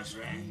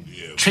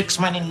 Tricks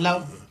running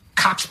low,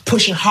 cops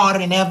pushing harder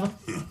than ever.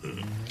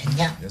 And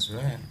yeah, that's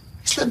right.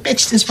 This little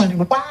bitch just running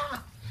wild.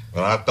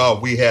 Well, I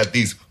thought we had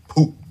these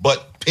poop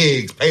butt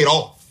pigs paid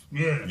off.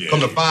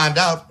 Come to find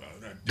out,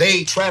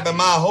 they trapping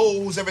my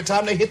hoes every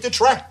time they hit the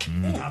track.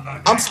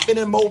 I'm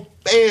spending more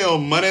bail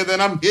money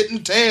than I'm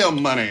hitting tail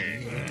money.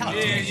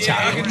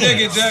 I can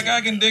dig it, Jack.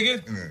 I can dig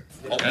it.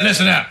 Now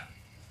listen up.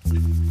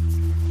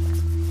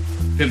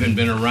 Pimpin'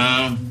 been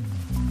around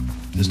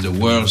since the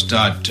world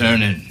started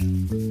turning,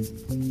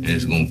 and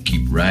it's gonna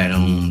keep right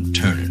on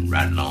turning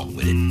right along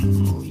with it.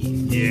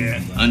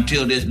 Yeah.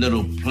 Until this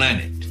little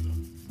planet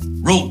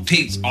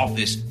rotates off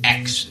its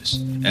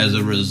axis as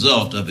a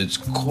result of its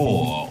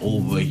core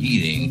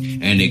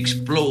overheating and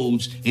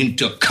explodes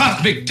into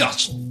cosmic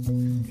dust.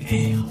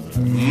 Damn.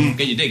 Can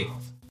you dig it?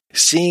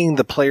 Seeing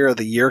the Player of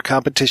the Year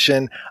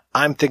competition,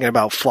 I'm thinking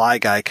about Fly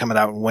Guy coming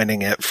out and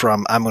winning it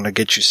from I'm Gonna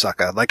Get You,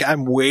 Sucker. Like,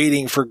 I'm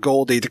waiting for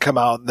Goldie to come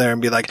out there and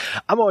be like,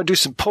 I'm gonna do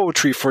some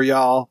poetry for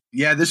y'all.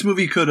 Yeah, this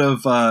movie could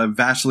have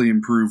vastly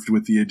improved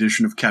with the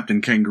addition of Captain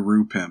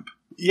Kangaroo Pimp.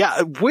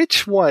 Yeah,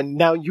 which one?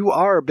 Now, you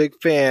are a big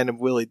fan of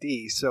Willie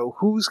D, so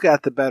who's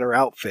got the better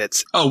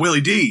outfits? Oh,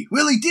 Willie D.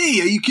 Willie D,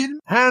 are you kidding?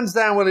 Hands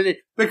down Willie D.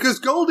 Because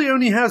Goldie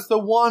only has the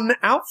one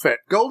outfit.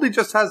 Goldie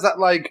just has that,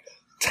 like,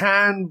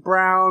 tan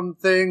brown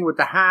thing with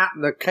the hat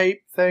and the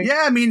cape thing.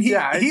 Yeah, I mean, he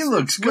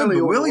looks good,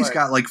 but Willie's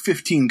got like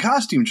 15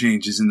 costume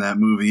changes in that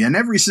movie, and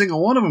every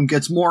single one of them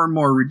gets more and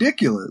more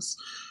ridiculous.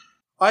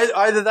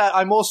 Either that,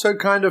 I'm also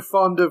kind of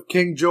fond of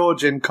King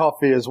George in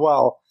Coffee as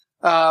well.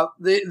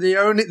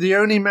 The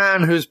only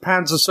man whose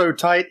pants are so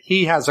tight,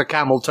 he has a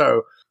camel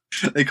toe.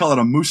 They call it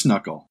a moose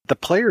knuckle. The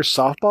players'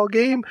 softball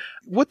game?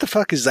 What the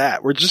fuck is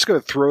that? We're just going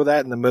to throw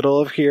that in the middle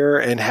of here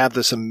and have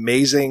this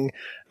amazing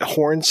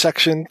horn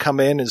section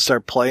come in and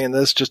start playing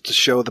this just to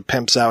show the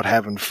pimps out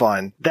having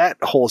fun. That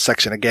whole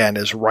section, again,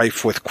 is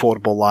rife with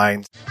quotable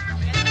lines.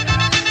 Oh,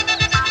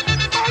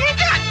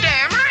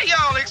 goddamn, how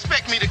y'all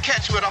expect me to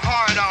catch with a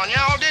hard on?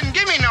 Y'all didn't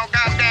give me no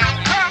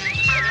goddamn cup.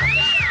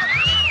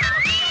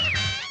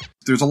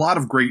 There's a lot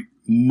of great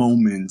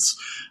moments.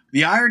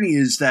 The irony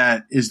is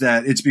that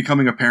it's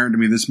becoming apparent to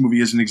me this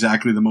movie isn't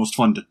exactly the most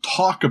fun to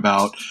talk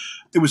about.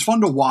 It was fun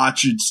to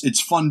watch.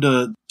 It's fun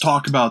to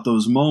talk about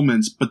those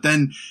moments, but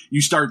then you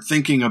start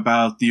thinking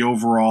about the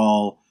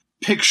overall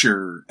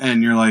picture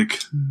and you're like,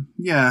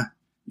 yeah,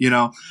 you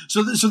know.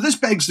 So this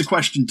begs the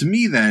question to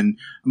me then,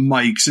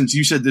 Mike, since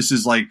you said this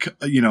is like,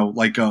 you know,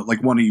 like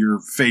one of your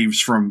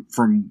faves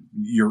from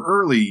your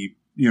early,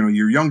 you know,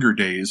 your younger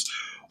days,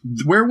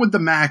 where would the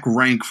Mack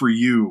rank for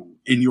you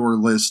in your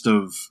list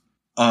of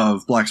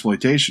of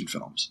blaxploitation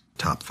films.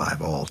 Top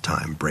 5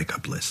 all-time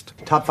breakup list.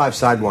 Top 5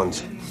 side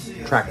ones,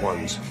 track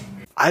ones.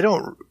 I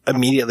don't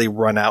immediately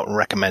run out and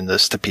recommend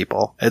this to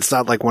people. It's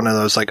not like one of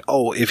those like,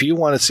 oh, if you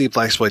want to see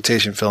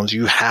blaxploitation films,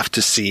 you have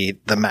to see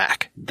The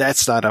Mack.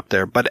 That's not up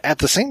there. But at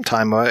the same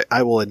time,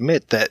 I will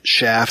admit that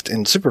Shaft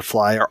and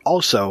Superfly are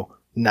also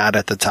not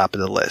at the top of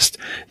the list.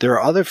 There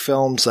are other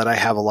films that I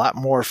have a lot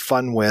more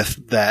fun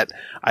with that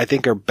I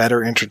think are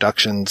better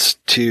introductions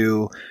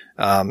to,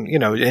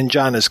 and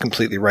John is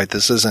completely right.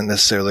 This isn't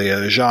necessarily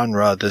a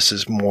genre. This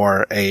is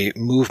more a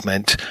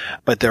movement.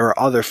 But there are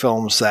other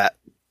films that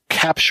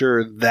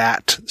capture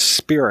that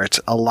spirit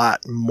a lot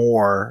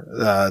more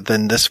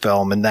than this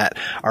film, and that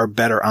are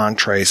better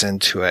entrees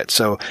into it.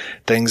 So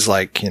things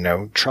like,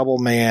 Trouble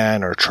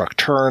Man or Truck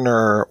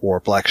Turner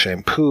or Black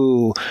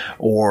Shampoo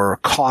or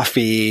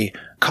Coffee.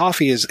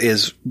 Coffee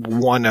is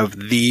one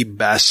of the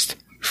best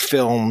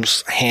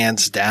films,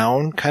 hands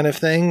down, kind of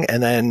thing.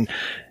 And then,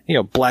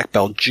 Black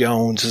Belt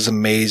Jones is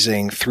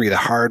amazing. Three the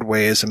Hard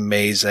Way is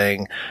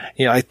amazing.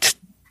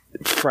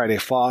 Friday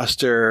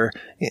Foster,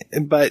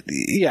 but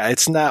yeah,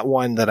 it's not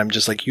one that I'm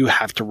just like, you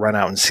have to run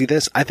out and see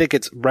this. I think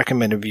it's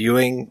recommended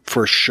viewing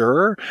for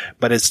sure,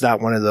 but it's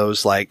not one of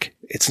those like,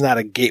 it's not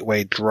a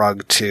gateway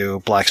drug to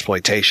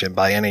blaxploitation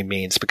by any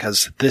means,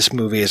 because this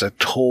movie is a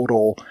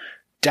total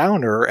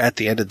downer at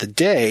the end of the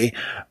day.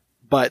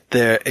 But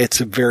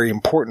it's a very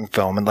important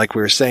film. And like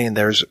we were saying,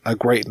 there's a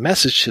great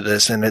message to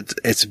this, and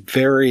it's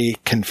very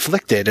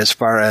conflicted as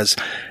far as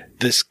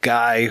this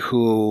guy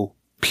who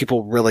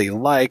people really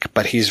like,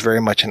 but he's very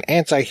much an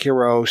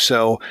anti-hero.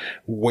 So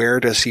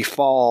where does he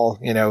fall?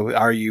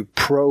 Are you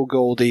pro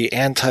Goldie,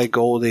 anti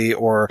Goldie,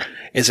 or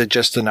is it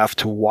just enough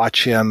to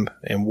watch him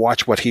and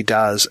watch what he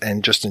does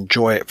and just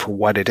enjoy it for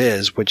what it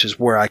is, which is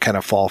where I kind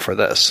of fall for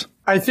this.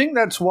 I think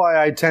that's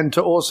why I tend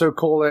to also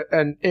call it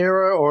an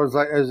era, or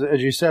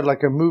as you said,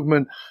 like a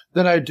movement,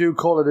 than I do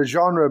call it a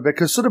genre,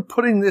 because sort of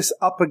putting this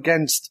up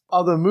against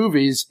other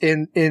movies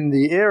in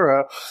the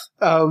era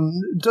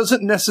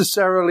doesn't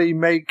necessarily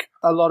make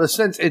a lot of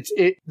sense.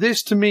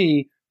 This to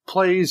me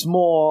plays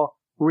more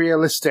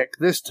realistic.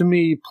 This to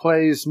me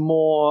plays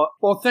more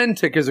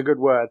authentic is a good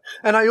word.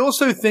 And I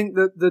also think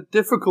that the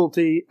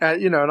difficulty,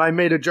 and I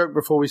made a joke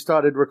before we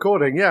started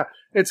recording. Yeah,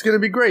 it's going to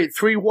be great.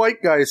 3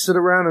 white guys sit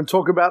around and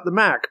talk about the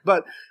Mack.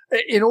 But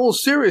in all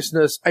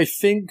seriousness, I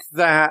think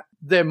that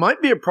there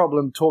might be a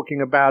problem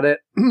talking about it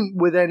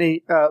with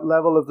any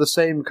level of the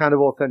same kind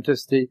of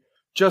authenticity,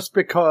 just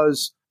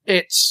because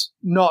it's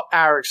not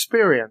our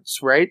experience,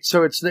 right?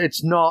 So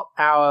it's not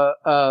our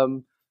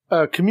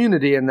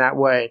community in that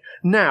way.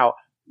 Now,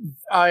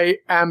 I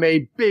am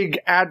a big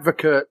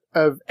advocate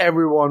of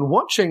everyone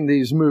watching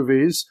these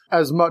movies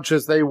as much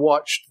as they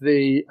watched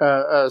the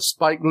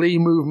Spike Lee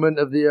movement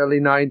of the early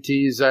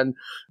 90s and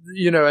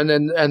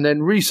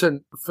then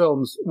recent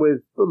films with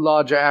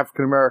larger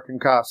African American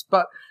casts.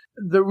 But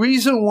the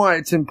reason why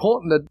it's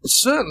important that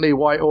certainly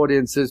white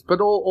audiences,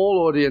 but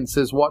all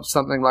audiences watch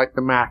something like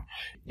The Mack,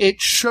 it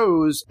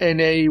shows in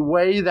a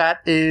way that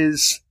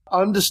is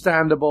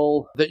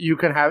understandable, that you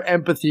can have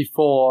empathy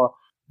for,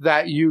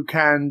 that you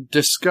can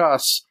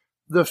discuss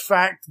the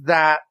fact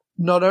that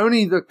not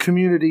only the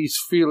community's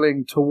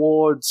feeling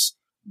towards,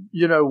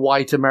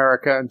 white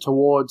America and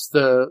towards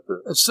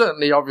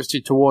certainly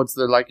obviously towards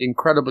the like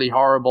incredibly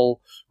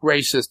horrible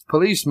racist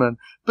policeman,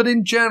 but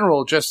in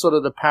general, just sort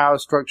of the power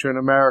structure in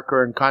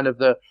America and kind of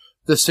the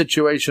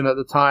situation at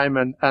the time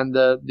and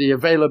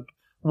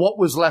what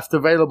was left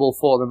available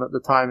for them at the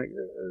time.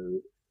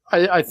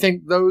 I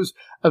think those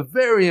are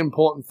very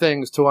important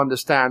things to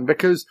understand,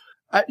 because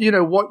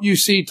what you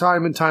see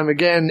time and time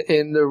again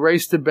in the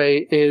race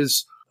debate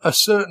is a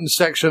certain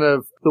section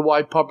of the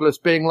white populace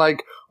being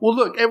like, well,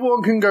 look,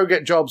 everyone can go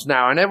get jobs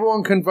now and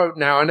everyone can vote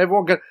now and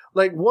everyone can,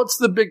 like, what's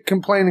the big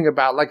complaining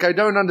about? Like, I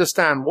don't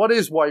understand. What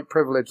is white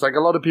privilege? Like,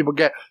 a lot of people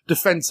get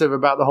defensive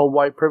about the whole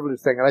white privilege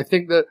thing. And I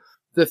think that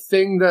the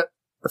thing that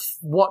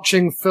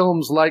watching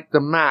films like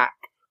The Mack,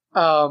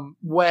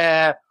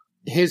 where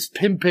his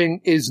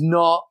pimping is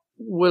not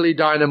Willie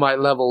Dynamite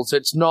levels,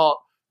 it's not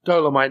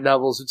Dolomite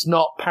levels, it's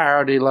not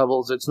parody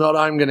levels, it's not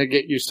I'm gonna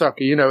get you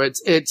sucker,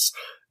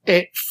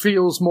 it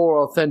feels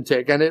more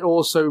authentic, and it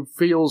also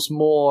feels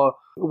more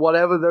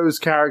whatever those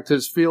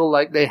characters feel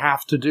like they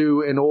have to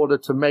do in order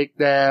to make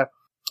their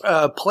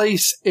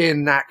place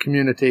in that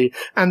community.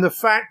 And the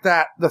fact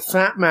that the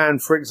Fat Man,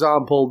 for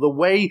example,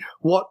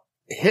 what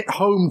hit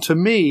home to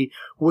me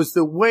was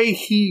the way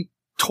he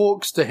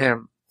talks to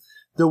him,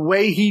 the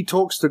way he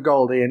talks to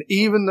Goldie, and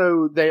even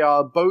though they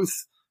are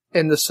both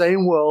in the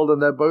same world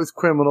and they're both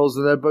criminals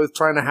and they're both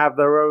trying to have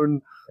their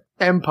own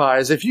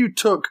empires, if you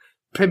took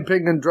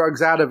pimping and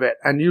drugs out of it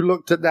and you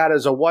looked at that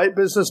as a white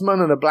businessman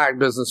and a black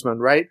businessman,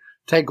 right?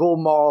 Take all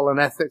moral and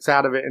ethics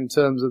out of it in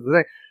terms of the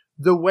thing.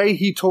 The way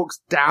he talks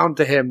down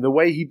to him, the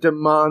way he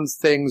demands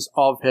things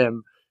of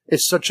him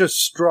is such a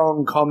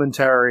strong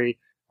commentary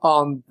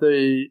on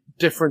the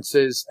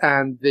differences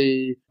and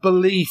the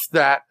belief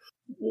that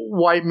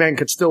white men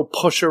could still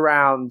push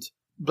around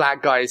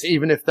black guys,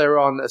 even if they're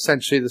on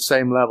essentially the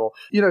same level.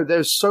 You know,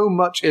 there's so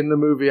much in the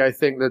movie, I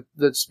think,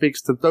 that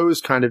speaks to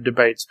those kind of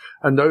debates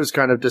and those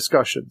kind of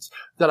discussions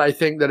that I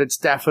think that it's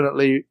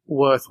definitely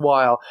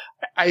worthwhile.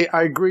 I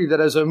agree that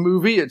as a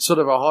movie, it's sort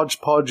of a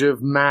hodgepodge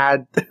of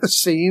mad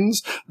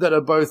scenes that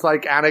are both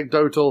like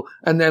anecdotal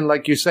and then,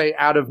 like you say,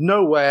 out of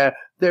nowhere,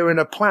 they're in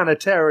a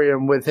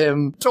planetarium with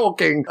him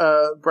talking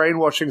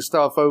brainwashing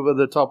stuff over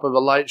the top of a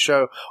light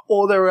show,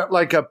 or they're at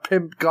like a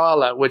pimp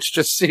gala, which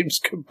just seems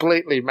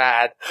completely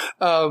mad,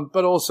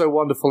 but also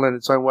wonderful in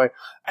its own way.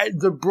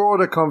 The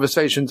broader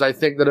conversations I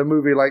think that a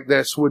movie like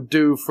this would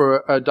do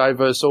for a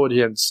diverse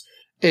audience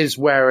is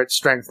where its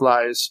strength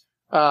lies.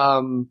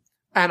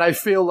 And I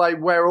feel like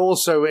where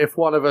also, if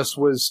one of us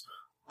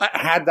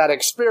had that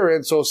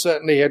experience or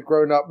certainly had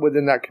grown up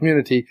within that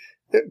community,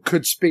 it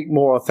could speak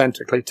more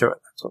authentically to it.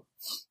 That's all.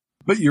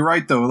 But you're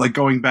right, though. Like,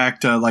 going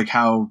back to like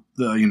how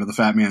the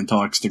fat man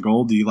talks to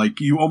Goldie, like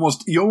you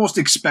almost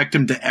expect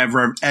him to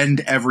ever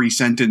end every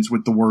sentence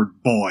with the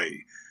word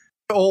boy,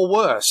 or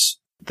worse.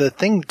 The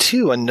thing,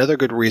 too, another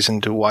good reason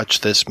to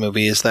watch this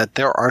movie is that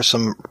there are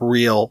some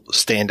real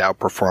standout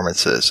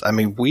performances. I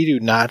mean, we do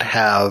not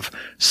have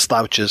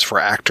slouches for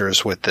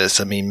actors with this.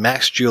 I mean,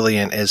 Max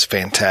Julien is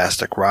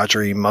fantastic.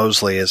 Roger E.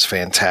 Mosley is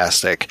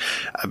fantastic.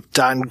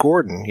 Don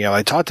Gordon,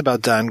 I talked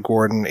about Don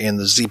Gordon in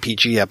the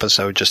ZPG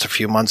episode just a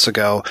few months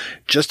ago.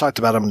 Just talked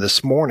about him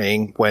this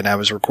morning when I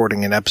was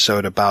recording an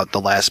episode about the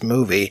last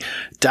movie.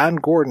 Don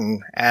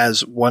Gordon,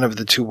 as one of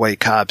the two white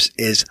cops,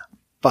 is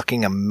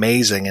fucking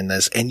amazing in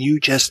this, and you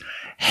just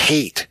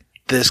hate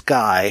this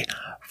guy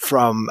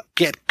from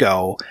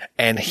get-go,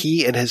 and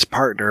he and his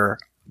partner,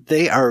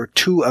 they are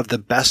two of the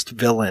best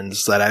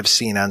villains that I've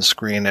seen on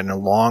screen in a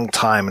long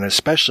time, and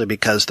especially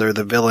because they're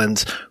the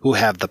villains who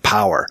have the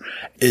power.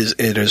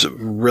 It is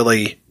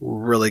really,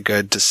 really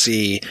good to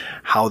see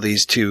how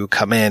these two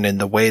come in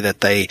and the way that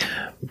they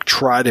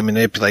try to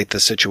manipulate the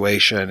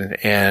situation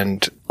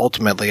and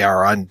ultimately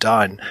are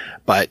undone.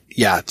 But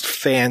yeah, it's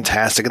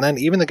fantastic. And then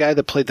even the guy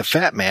that played the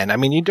fat man, I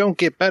mean, you don't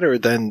get better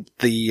than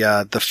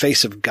the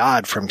face of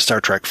God from Star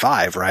Trek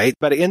V, right?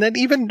 And then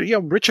even,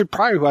 Richard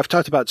Pryor, who I've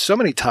talked about so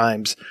many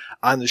times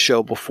on the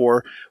show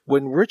before,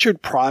 when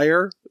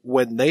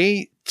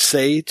they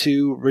say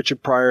to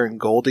Richard Pryor and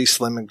Goldie,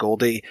 Slim and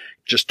Goldie,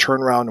 just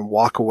turn around and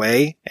walk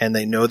away, and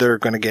they know they're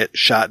going to get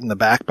shot in the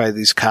back by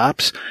these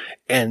cops,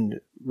 and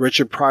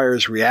Richard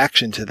Pryor's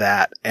reaction to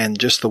that and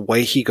just the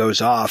way he goes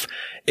off,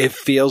 it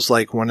feels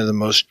like one of the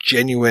most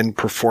genuine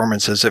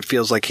performances. It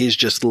feels like he's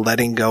just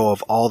letting go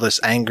of all this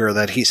anger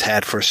that he's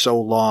had for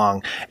so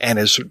long and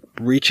is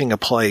reaching a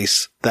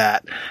place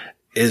that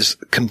is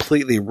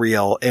completely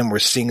real, and we're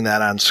seeing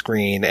that on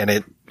screen, and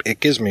it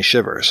gives me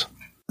shivers.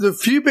 The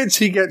few bits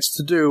he gets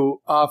to do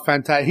are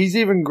fantastic. He's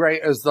even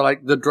great as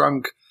the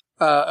drunk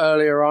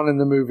earlier on in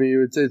the movie.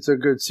 It's a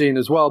good scene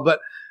as well. But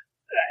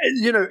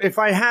if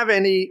I have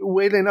any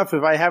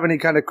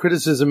kind of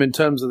criticism in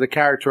terms of the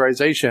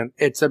characterization,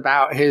 it's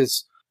about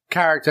his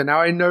character. Now,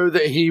 I know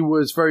that he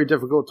was very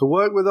difficult to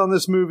work with on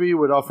this movie,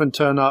 would often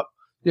turn up,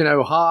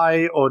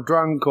 high or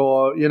drunk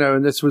or,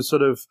 and this was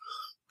sort of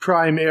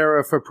prime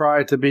era for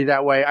Pryor to be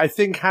that way. I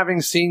think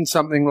having seen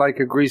something like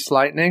A Greased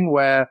Lightning,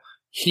 where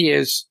he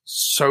is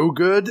so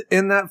good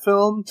in that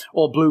film,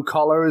 or Blue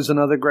Collar is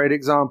another great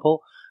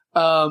example,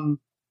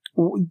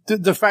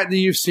 the fact that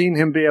you've seen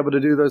him be able to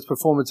do those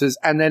performances,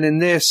 and then in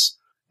this,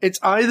 it's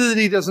either that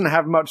he doesn't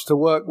have much to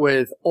work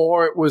with,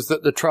 or it was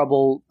that the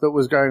trouble that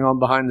was going on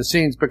behind the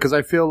scenes, because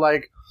I feel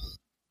like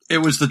it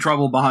was the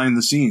trouble behind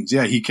the scenes.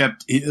 Yeah,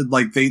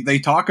 they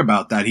talk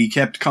about that. He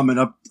kept coming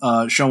up,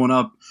 showing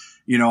up,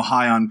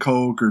 high on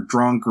coke or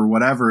drunk or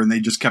whatever, and they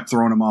just kept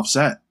throwing him off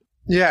set.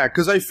 Yeah,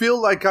 because I feel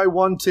like I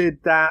wanted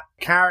that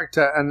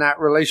character and that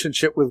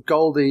relationship with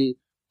Goldie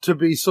to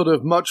be sort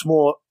of much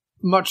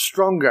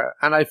stronger.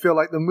 And I feel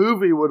like the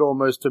movie would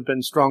almost have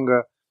been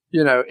stronger,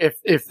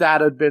 if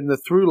that had been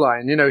the through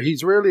line.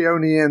 He's really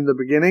only in the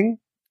beginning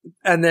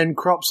and then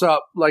crops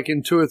up like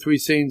in 2 or 3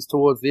 scenes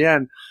towards the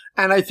end.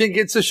 And I think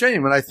it's a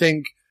shame. And I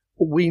think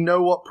we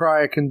know what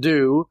Pryor can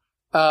do.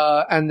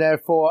 And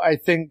therefore, I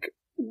think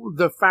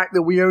the fact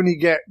that we only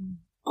get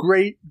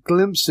great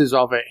glimpses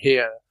of it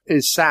here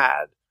is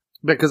sad,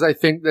 because I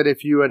think that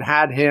if you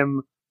had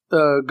him,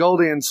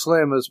 Goldie and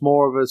Slim as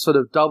more of a sort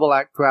of double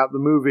act throughout the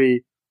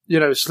movie,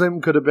 Slim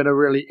could have been a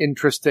really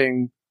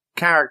interesting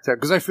character,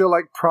 because I feel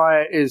like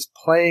Pryor is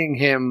playing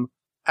him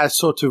as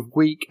sort of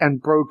weak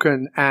and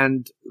broken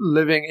and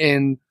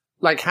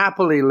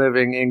happily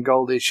living in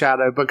Goldie's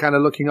shadow, but kind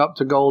of looking up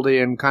to Goldie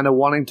and kind of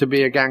wanting to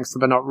be a gangster,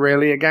 but not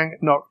really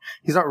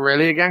he's not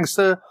really a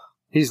gangster.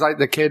 He's like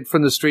the kid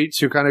from the streets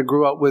who kind of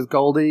grew up with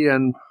Goldie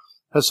and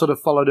has sort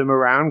of followed him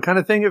around kind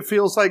of thing. It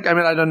feels like, I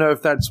mean, I don't know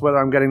if that's whether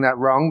I'm getting that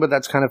wrong, but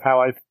that's kind of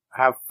how I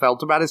have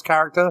felt about his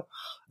character,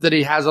 that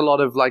he has a lot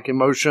of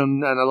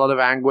emotion and a lot of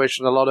anguish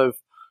and a lot of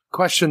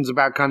questions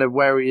about kind of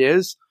where he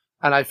is.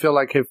 And I feel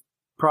like if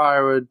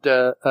Pryor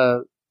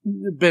had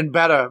been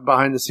better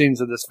behind the scenes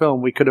of this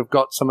film, we could have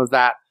got some of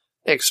that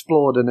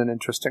explored in an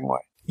interesting way.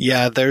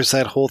 Yeah, there's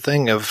that whole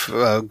thing of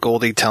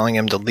Goldie telling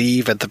him to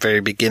leave at the very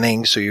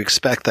beginning. So you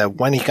expect that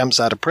when he comes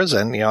out of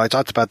prison, I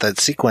talked about that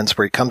sequence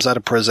where he comes out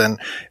of prison,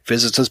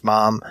 visits his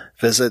mom,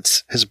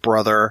 visits his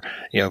brother,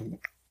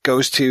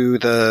 goes to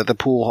the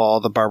pool hall,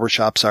 the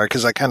barbershop,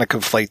 because I kind of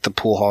conflate the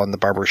pool hall and the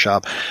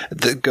barbershop.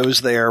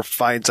 Goes there,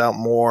 finds out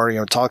more,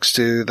 talks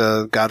to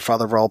the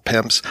godfather of all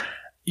pimps.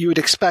 You would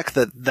expect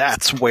that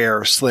that's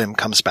where Slim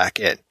comes back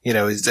in.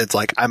 It's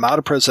like, I'm out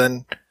of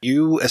prison.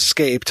 You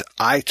escaped.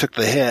 I took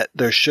the hit.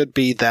 There should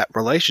be that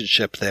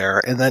relationship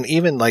there. And then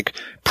even like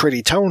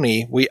Pretty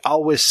Tony, we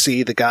always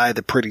see the guy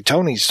that Pretty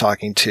Tony's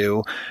talking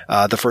to,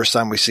 the first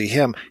time we see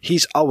him,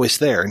 he's always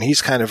there. And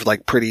he's kind of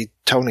like Pretty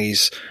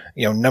Tony's,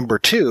 number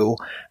two.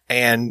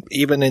 And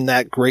even in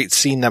that great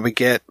scene that we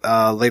get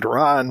later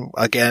on,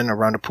 again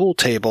around a pool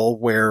table,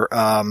 where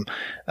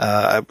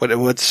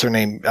what's her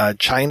name?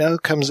 China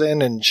comes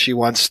in and she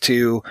wants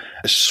to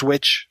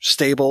switch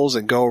stables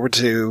and go over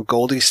to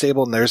Goldie's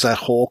stable, and there's that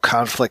whole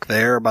conflict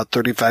there about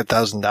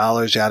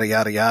 $35,000, yada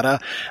yada yada.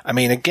 I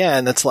mean,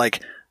 again, it's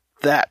like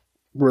that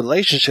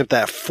relationship,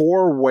 that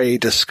four-way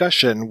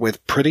discussion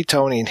with Pretty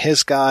Tony and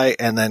his guy,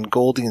 and then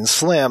Goldie and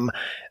Slim.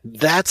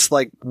 That's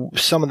like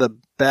some of the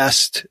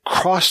best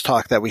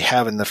crosstalk that we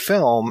have in the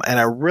film, and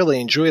I really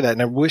enjoy that,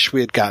 and I wish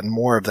we had gotten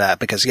more of that,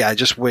 because I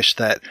just wish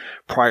that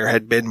Pryor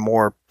had been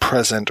more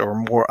present or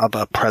more of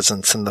a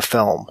presence in the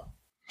film.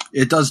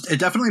 It does. It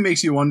definitely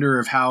makes you wonder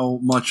of how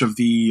much of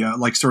the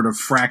sort of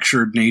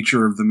fractured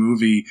nature of the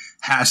movie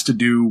has to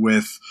do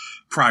with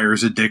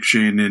Pryor's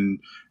addiction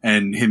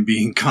and him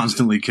being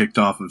constantly kicked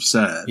off of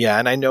set. Yeah,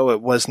 and I know it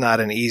was not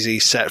an easy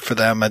set for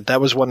them. And that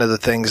was one of the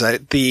things,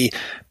 the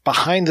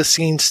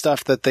behind-the-scenes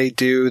stuff that they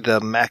do, the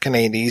Mack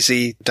Ain't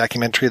Easy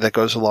documentary that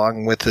goes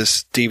along with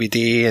this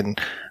DVD, and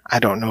I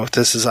don't know if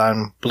this is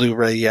on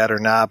Blu-ray yet or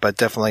not, but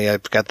definitely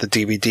I've got the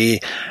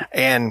DVD.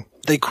 And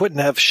they couldn't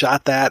have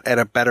shot that at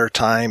a better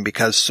time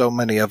because so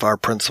many of our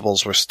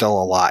principals were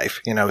still alive.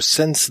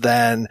 Since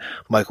then,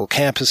 Michael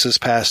Campos has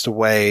passed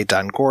away,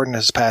 Don Gordon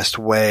has passed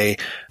away,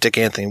 Dick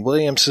Anthony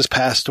Williams has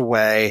passed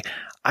away.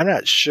 I'm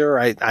not sure.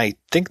 I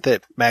think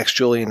that Max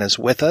Julien is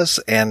with us,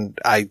 and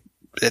I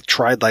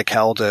tried like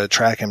hell to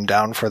track him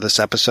down for this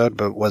episode,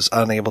 but was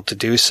unable to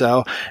do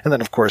so. And then,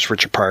 of course,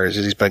 Richard Pryor,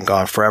 he's been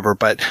gone forever.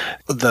 But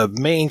the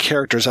main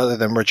characters, other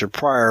than Richard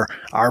Pryor,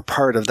 are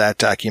part of that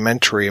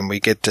documentary. And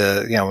we get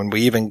to, and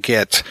we even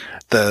get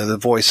the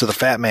voice of the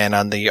Fat Man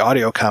on the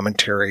audio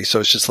commentary. So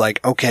it's just like,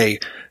 okay,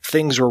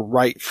 things were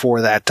right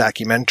for that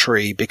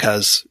documentary,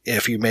 because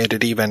if you made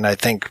it even, I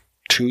think,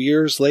 2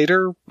 years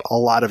later, a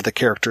lot of the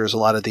characters, a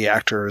lot of the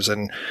actors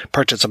and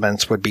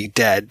participants would be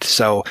dead.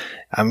 So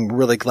I'm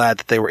really glad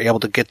that they were able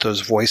to get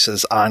those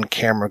voices on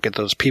camera, get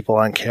those people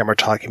on camera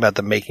talking about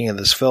the making of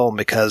this film,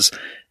 because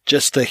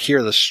just to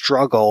hear the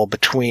struggle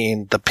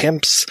between the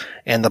Pimps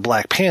and the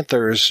Black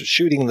Panthers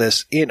shooting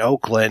this in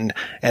Oakland,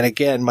 and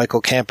again,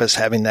 Michael Campos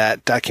having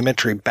that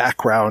documentary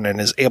background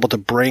and is able to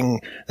bring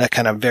that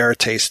kind of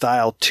verite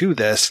style to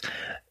this,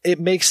 it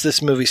makes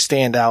this movie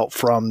stand out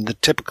from the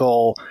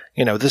typical,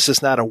 this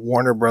is not a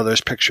Warner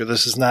Brothers picture.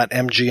 This is not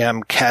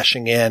MGM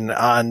cashing in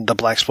on the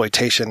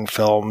blaxploitation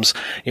films.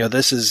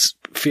 This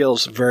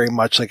feels very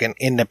much like an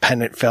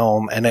independent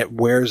film, and it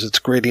wears its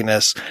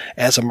grittiness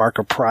as a mark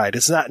of pride.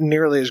 It's not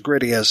nearly as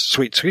gritty as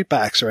Sweet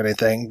Sweetbacks or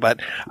anything,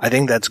 but I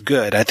think that's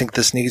good. I think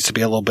this needs to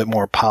be a little bit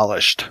more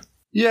polished.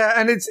 Yeah,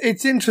 and it's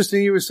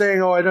interesting. You were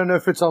saying, I don't know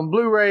if it's on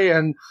Blu-ray,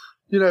 and,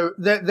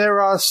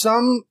 there are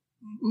some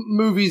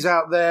movies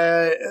out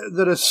there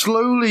that are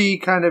slowly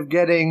kind of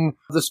getting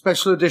the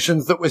special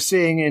editions that we're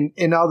seeing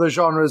in other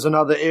genres and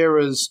other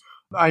eras.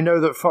 I know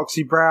that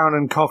Foxy Brown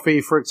and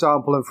Coffee, for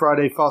example, and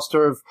Friday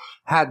Foster have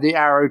had the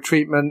Arrow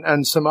treatment,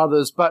 and some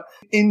others. But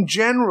in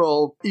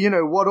general,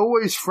 what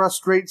always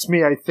frustrates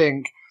me, I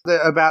think,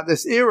 about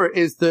this era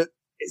is that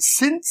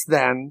since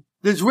then,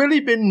 there's really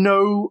been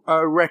no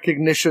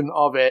recognition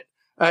of it.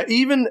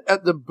 Even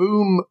at the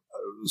boom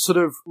sort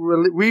of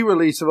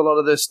re-release of a lot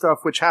of this stuff,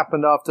 which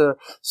happened after,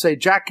 say,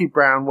 Jackie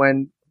Brown,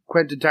 when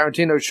Quentin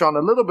Tarantino shone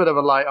a little bit of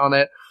a light on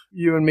it.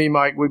 You and me,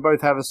 Mike, we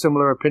both have a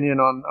similar opinion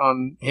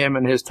on him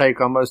and his take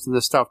on most of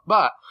this stuff.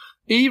 But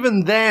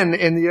even then,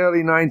 in the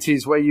early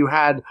 90s, where you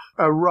had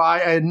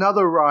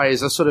another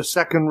rise, a sort of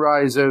second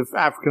rise of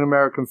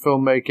African-American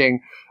filmmaking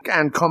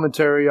and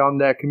commentary on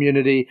their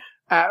community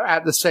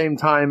at the same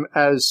time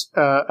as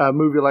a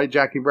movie like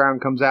Jackie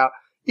Brown comes out,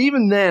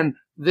 even then,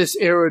 this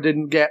era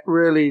didn't get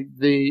really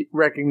the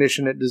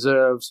recognition it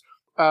deserves.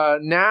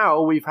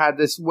 Now we've had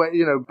this,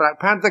 Black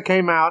Panther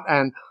came out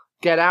and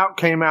Get Out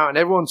came out, and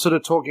everyone's sort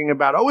of talking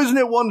about, isn't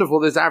it wonderful,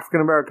 this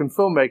African-American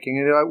filmmaking?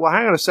 And you're like, well,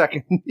 hang on a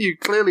second. You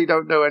clearly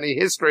don't know any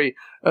history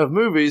of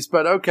movies,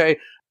 but okay.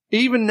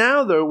 Even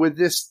now, though, with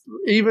this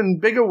even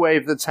bigger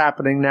wave that's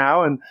happening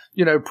now, and,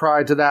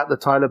 prior to that, the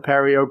Tyler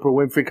Perry, Oprah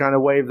Winfrey kind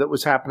of wave that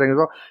was happening as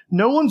well,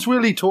 no one's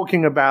really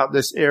talking about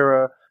this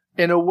era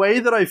in a way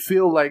that I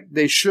feel like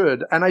they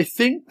should. And I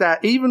think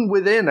that even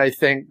within,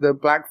 the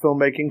black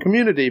filmmaking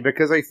community,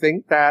 because I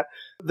think that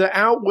the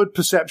outward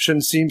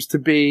perception seems to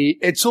be,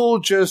 it's all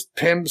just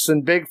pimps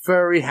and big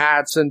furry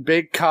hats and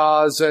big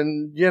cars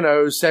and,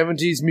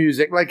 70s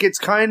music. Like, it's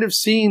kind of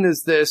seen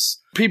as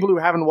this, people who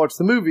haven't watched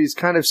the movies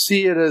kind of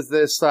see it as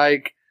this,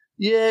 like,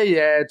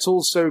 it's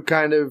also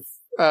kind of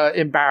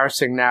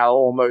embarrassing now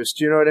almost.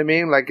 You know what I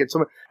mean? Like,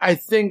 I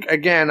think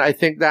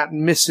that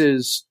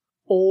misses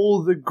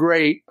all the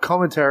great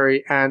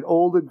commentary and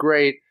all the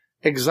great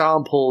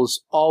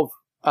examples of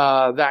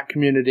that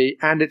community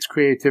and its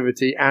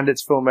creativity and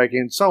its filmmaking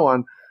and so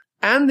on,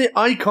 and the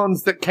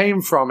icons that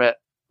came from it.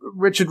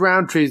 Richard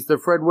Roundtree's, the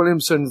Fred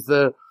Williamsons,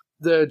 the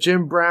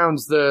Jim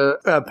Browns,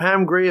 the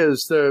Pam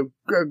Greer's, the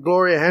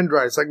Gloria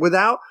Hendricks. Like,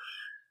 without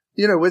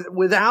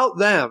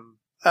them,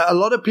 a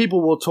lot of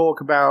people will talk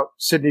about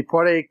Sidney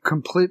Poitier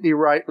completely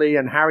rightly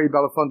and Harry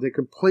Belafonte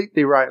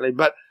completely rightly,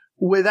 but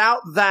without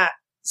that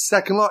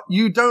second lot,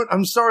 you don't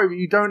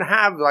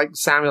have like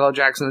Samuel L.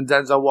 Jackson and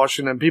Denzel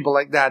Washington and people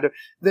like that.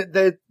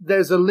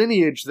 There's a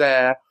lineage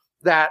there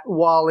that,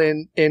 while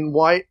in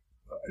white,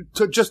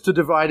 just to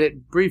divide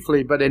it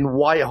briefly, but in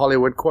white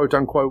Hollywood, quote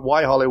unquote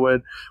white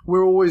Hollywood,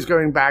 we're always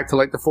going back to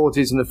like the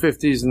 40s and the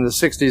 50s and the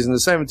 60s and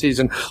the 70s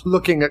and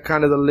looking at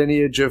kind of the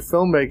lineage of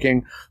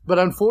filmmaking. But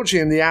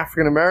unfortunately, in the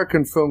African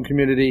American film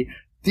community,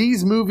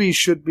 these movies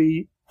should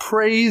be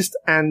praised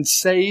and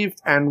saved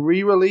and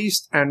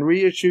re-released and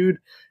reissued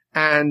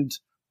and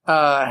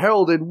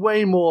heralded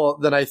way more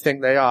than I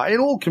think they are in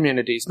all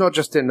communities, not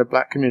just in the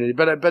black community,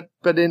 but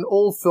in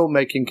all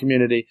filmmaking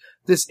community.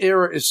 This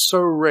era is so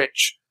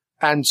rich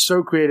and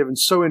so creative and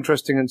so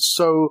interesting and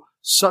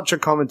such a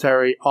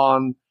commentary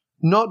on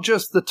not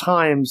just the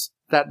times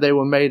that they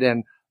were made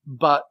in,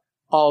 but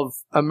of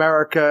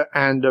America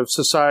and of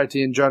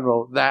society in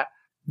general, that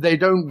they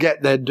don't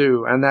get their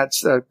due. And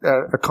that's a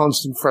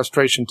constant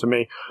frustration to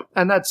me.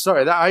 And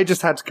I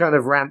just had to kind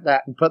of rant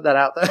that and put that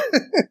out there.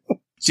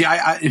 See,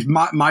 if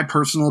my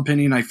personal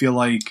opinion, I feel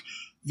like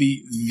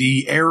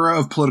the era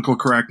of political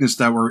correctness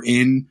that we're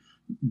in,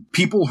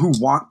 people who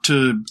want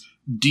to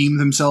deem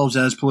themselves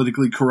as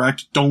politically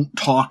correct don't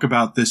talk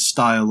about this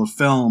style of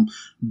film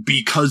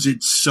because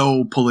it's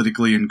so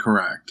politically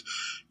incorrect,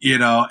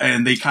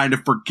 and they kind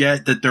of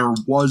forget that there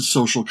was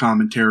social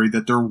commentary,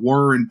 that there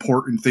were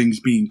important things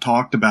being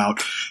talked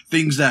about,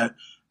 things that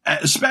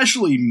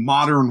especially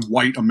modern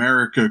white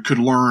America could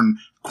learn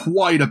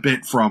quite a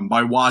bit from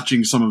by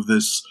watching some of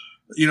this.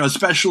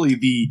 Especially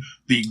the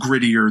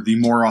grittier, the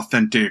more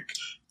authentic,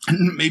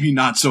 maybe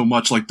not so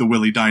much like the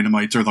Willie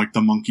Dynamites or like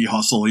the Monkey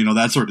Hustle,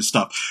 that sort of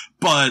stuff.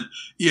 But,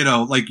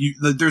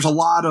 there's a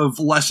lot of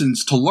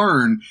lessons to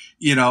learn,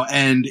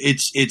 and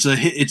it's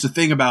a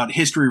thing about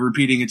history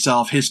repeating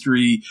itself,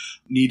 history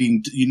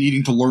needing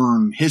to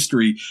learn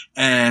history.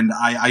 And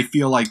I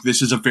feel like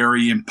this is a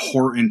very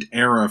important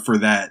era for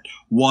that.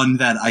 One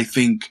that I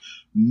think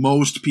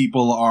most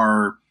people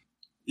are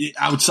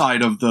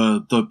outside of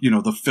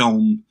the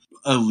film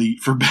elite,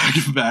 for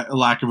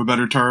lack of a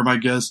better term, I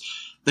guess,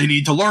 they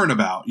need to learn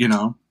about,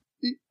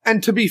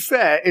 And to be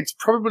fair, it's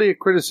probably a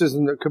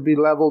criticism that could be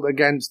leveled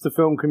against the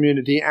film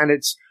community and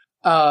its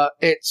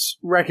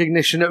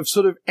recognition of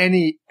sort of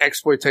any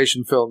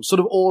exploitation film. Sort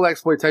of all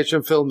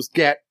exploitation films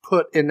get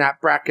put in that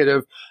bracket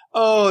of,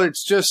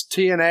 it's just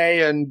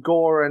TNA and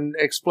gore and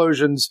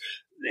explosions.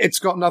 It's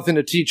got nothing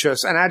to teach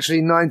us. And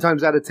actually 9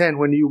 times out of 10,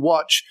 when you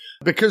watch,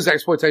 because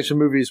exploitation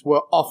movies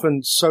were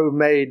often so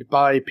made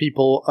by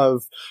people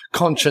of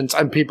conscience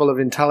and people of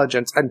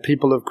intelligence and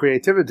people of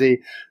creativity,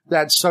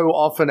 that so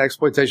often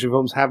exploitation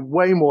films have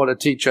way more to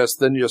teach us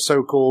than your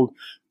so-called,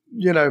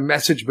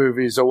 message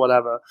movies or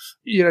whatever.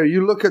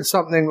 You look at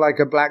something like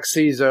a Black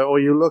Caesar, or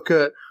you look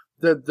at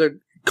the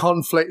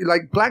conflict,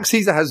 like Black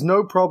Caesar has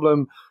no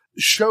problem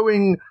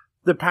showing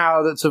the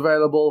power that's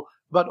available,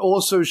 but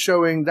also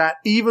showing that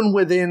even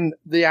within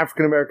the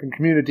African American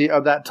community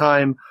of that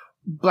time,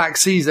 Black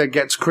Caesar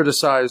gets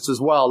criticized as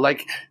well.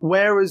 Like,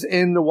 whereas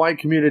in the white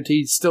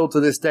community, still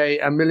to this day,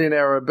 a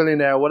millionaire or a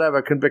billionaire or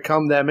whatever can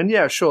become them. And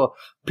yeah, sure,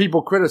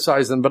 people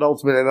criticize them, but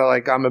ultimately they're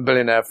like, I'm a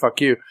billionaire,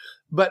 fuck you.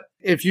 But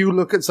if you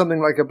look at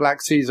something like a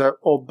Black Caesar,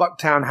 or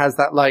Bucktown has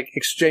that like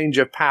exchange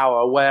of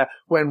power where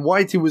when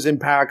Whitey was in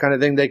power kind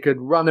of thing, they could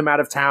run him out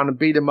of town and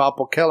beat him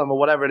up or kill him or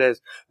whatever it is.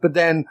 But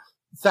then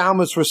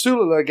Thalamus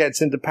Rasulullah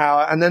gets into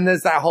power, and then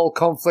there's that whole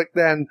conflict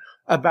then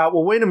about,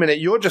 well, wait a minute,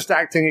 you're just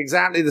acting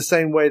exactly the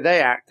same way they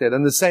acted,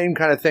 and the same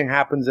kind of thing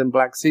happens in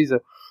Black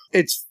Caesar.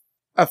 It's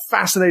a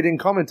fascinating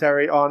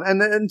commentary on,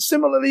 and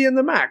similarly in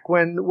the Mack,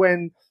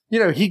 when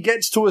he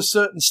gets to a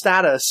certain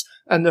status,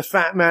 and the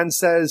fat man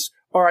says,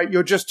 all right,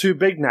 you're just too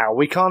big now.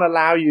 We can't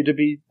allow you to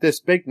be this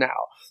big now.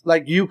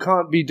 Like, you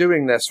can't be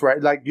doing this,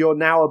 right? Like, you're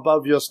now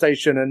above your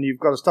station, and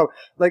you've got to stop.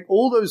 Like,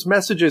 all those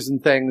messages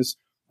and things,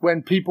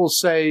 when people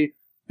say,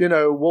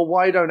 well,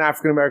 why don't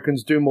African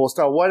Americans do more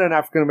stuff? Why don't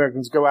African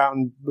Americans go out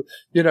and,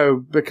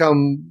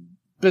 become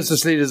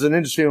business leaders in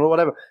industry or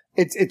whatever?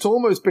 It's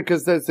almost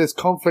because there's this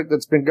conflict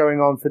that's been going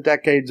on for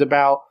decades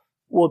about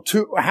well,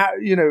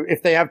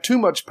 if they have too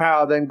much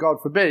power, then God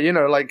forbid,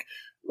 like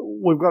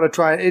we've got to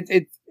try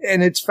it.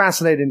 And it's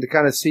fascinating to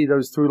kind of see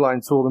those through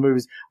lines through all the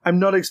movies. I'm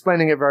not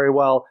explaining it very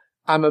well.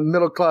 I'm a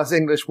middle-class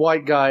English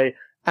white guy,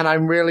 and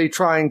I'm really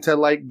trying to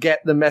like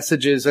get the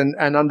messages and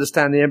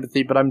understand the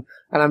empathy, but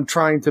I'm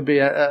trying to be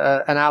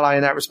an ally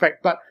in that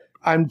respect. But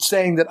I'm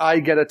saying that I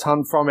get a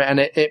ton from it, and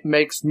it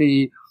makes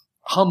me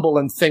humble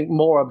and think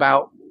more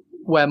about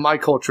where my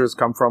culture has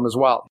come from as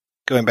well.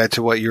 Going back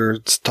to what you're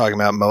talking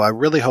about, Mo, I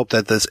really hope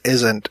that this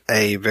isn't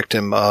a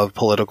victim of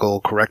political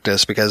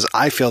correctness, because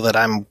I feel that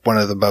I'm one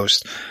of the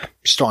most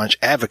staunch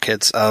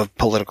advocates of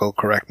political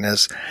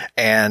correctness.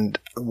 And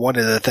one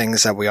of the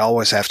things that we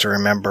always have to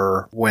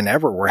remember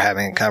whenever we're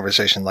having a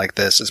conversation like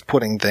this is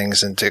putting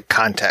things into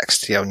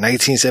context.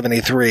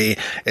 1973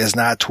 is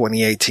not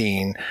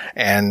 2018,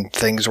 and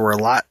things were a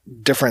lot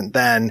different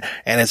then.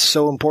 And it's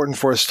so important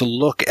for us to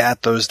look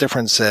at those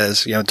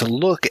differences, to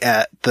look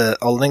at the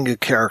Olinga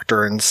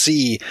character and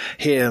see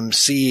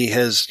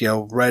his,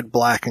 red,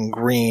 black, and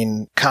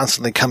green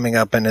constantly coming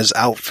up in his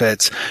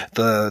outfits,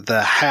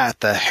 the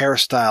hat, the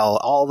hairstyle,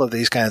 all of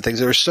these kind of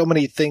things. There are so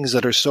many things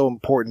that are so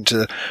important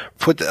to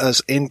put us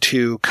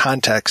into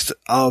context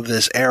of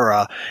this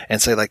era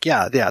and say like,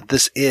 yeah,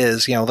 this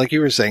is, like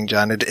you were saying,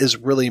 John, it is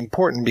really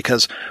important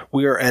because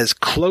we are as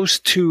close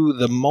to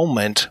the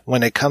moment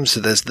when it comes to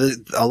this.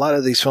 A lot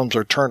of these films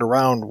are turned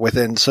around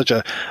within such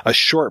a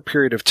short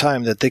period of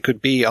time that they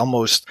could be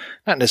almost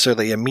not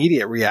necessarily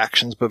immediate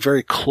reactions, but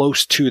very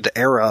close to the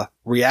era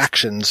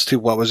reactions to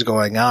what was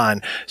going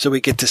on. So we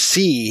get to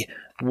see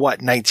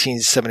what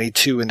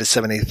 1972 into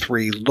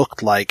 73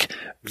 looked like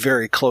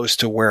very close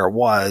to where it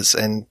was.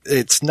 And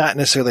it's not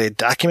necessarily a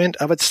document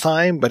of its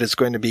time, but it's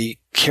going to be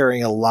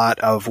carrying a lot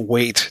of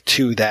weight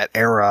to that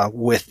era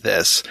with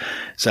this.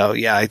 So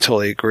yeah, I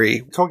totally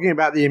agree. Talking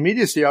about the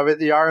immediacy of it,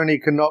 the irony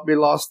cannot be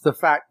lost. The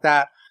fact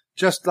that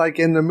just like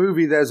in the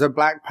movie, there's a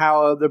black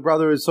power, the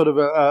brother is sort of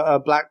a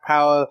black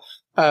power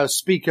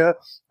speaker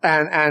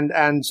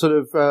and sort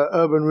of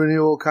urban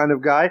renewal kind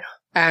of guy.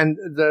 And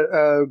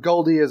the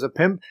Goldie is a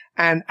pimp.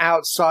 And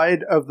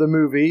outside of the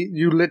movie,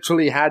 you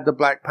literally had the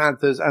Black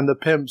Panthers and the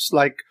pimps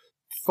like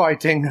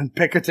fighting and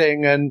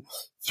picketing and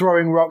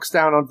throwing rocks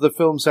down onto the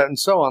film set and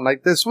so on.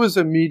 Like this was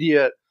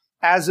immediate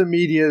as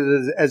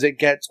it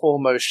gets,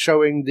 almost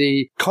showing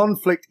the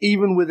conflict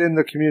even within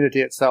the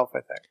community itself, I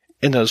think.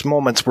 In those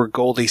moments where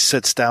Goldie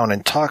sits down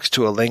and talks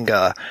to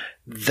Olinga,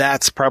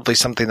 that's probably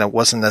something that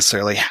wasn't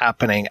necessarily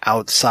happening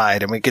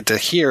outside. And we get to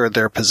hear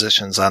their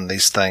positions on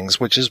these things,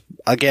 which is,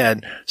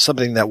 again,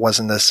 something that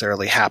wasn't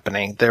necessarily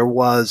happening. There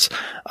was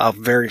a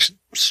very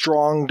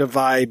strong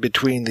divide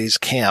between these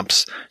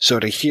camps. So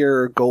to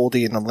hear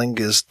Goldie and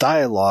Olinga's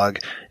dialogue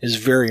is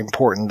very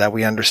important that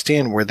we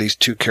understand where these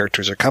two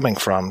characters are coming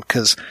from.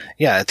 Because,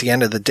 yeah, at the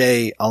end of the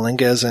day,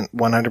 Olinga isn't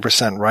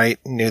 100% right.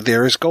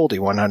 Neither is Goldie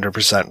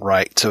 100%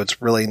 right. So it's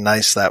really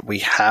nice that we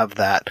have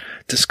that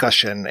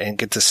discussion and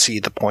get to see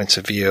the points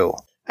of view.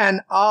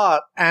 And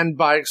art, and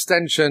by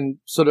extension,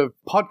 sort of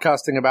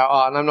podcasting about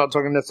art, and I'm not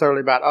talking necessarily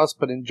about us,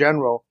 but in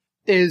general,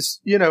 is,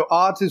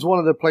 art is one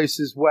of the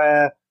places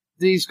where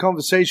these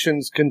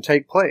conversations can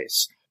take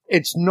place.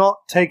 It's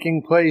not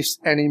taking place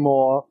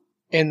anymore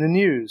in the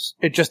news.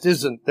 It just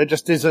isn't. There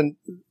just isn't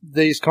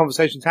these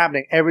conversations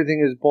happening.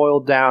 Everything is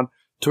boiled down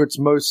to its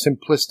most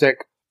simplistic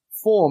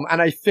form. And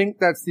I think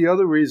that's the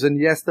other reason.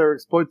 Yes, they're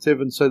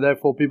exploitative, and so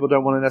therefore people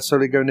don't want to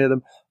necessarily go near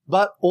them.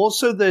 But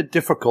also they're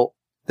difficult.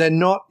 They're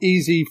not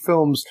easy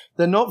films.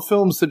 They're not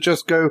films that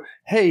just go,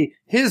 hey,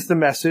 here's the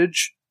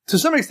message. To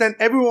some extent,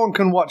 everyone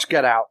can watch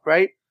Get Out,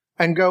 right?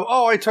 And go,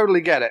 oh, I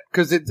totally get it.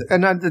 Because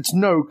it's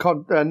no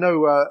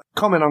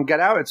comment on Get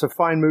Out. It's a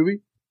fine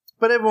movie.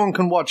 But everyone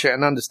can watch it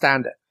and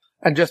understand it.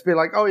 And just be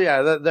like, oh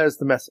yeah, there's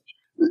the message.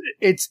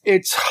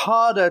 It's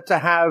harder to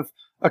have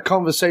a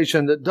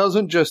conversation that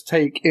doesn't just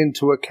take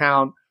into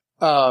account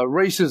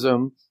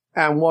racism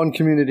and one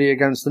community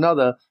against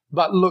another,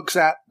 but looks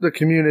at the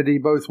community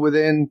both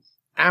within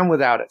and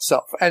without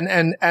itself,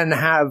 and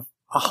have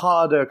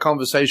harder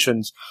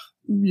conversations,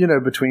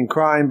 between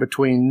crime,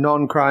 between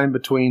non-crime,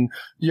 between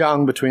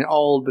young, between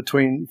old,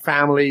 between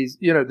families.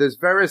 There's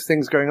various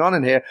things going on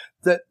in here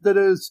that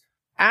is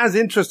as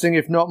interesting,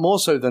 if not more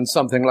so, than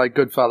something like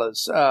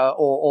Goodfellas,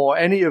 or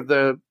any of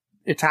the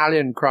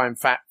Italian crime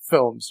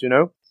films,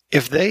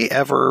 If they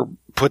ever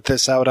put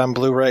this out on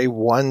Blu-ray,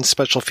 one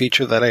special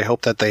feature that I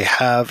hope that they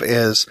have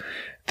is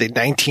the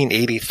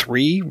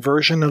 1983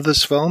 version of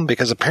this film,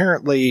 because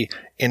apparently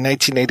in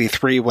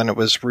 1983, when it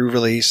was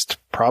re-released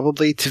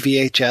probably to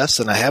VHS,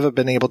 and I haven't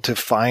been able to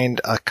find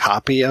a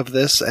copy of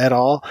this at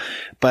all,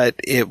 but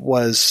it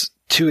was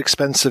too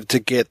expensive to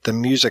get the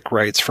music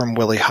rights from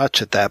Willie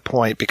Hutch at that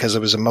point because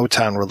it was a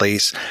Motown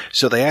release.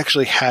 So they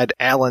actually had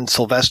Alan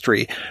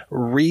Silvestri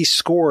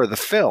rescore the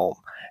film.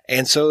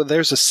 And so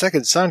there's a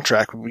second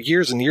soundtrack.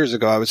 Years and years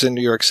ago, I was in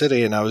New York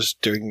City and I was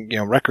doing,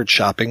 record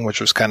shopping,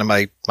 which was kind of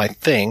my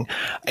thing,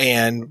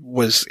 and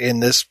was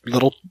in this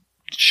little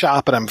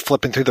shop and I'm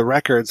flipping through the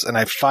records and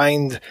I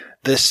find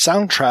this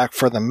soundtrack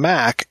for the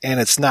Mack and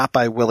it's not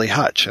by Willie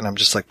Hutch. And I'm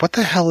just like, what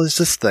the hell is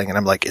this thing? And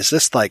I'm like, is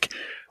this like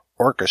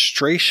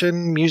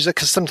orchestration music?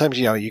 Because sometimes,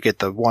 you get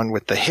the one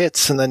with the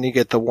hits and then you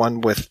get the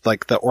one with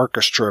like the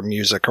orchestra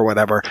music or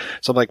whatever.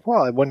 So I'm like,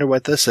 well, I wonder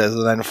what this is.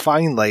 And then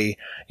finally,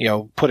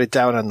 put it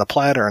down on the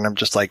platter and I'm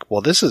just like,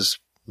 well, this is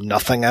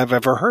nothing I've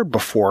ever heard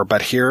before,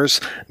 but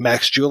here's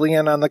Max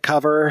Julien on the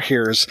cover.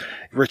 Here's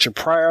Richard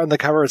Pryor on the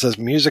cover. It says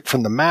music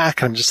from the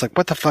Mack. I'm just like,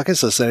 what the fuck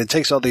is this? And it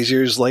takes all these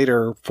years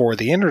later for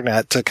the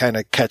internet to kind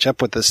of catch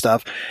up with this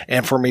stuff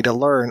and for me to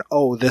learn,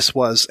 oh, this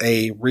was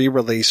a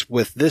re-release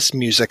with this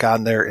music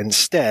on there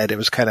instead. It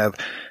was kind of,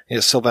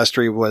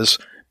 Silvestri was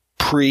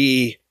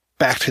pre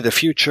Back to the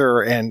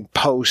Future and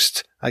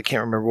post, I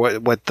can't remember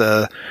what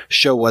the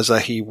show was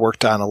that he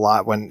worked on a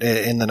lot when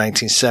in the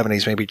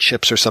 1970s, maybe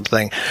Chips or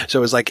something. So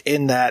it was like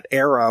in that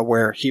era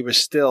where he was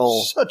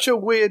still such a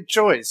weird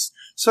choice.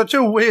 Such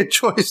a weird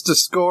choice to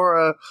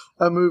score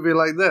a movie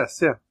like this.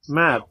 Yeah,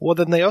 mad. Well,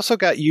 then they also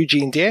got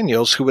Eugene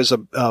Daniels, who was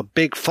a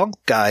big funk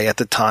guy at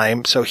the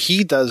time. So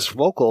he does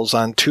vocals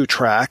on 2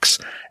 tracks.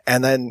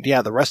 And then,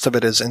 the rest of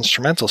it is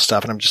instrumental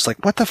stuff. And I'm just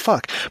like, what the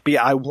fuck? But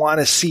I want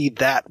to see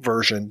that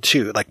version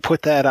too. Like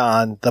put that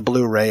on the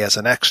Blu-ray as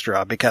an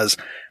extra because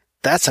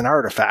that's an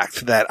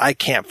artifact that I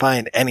can't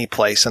find any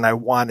place. And I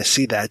want to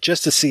see that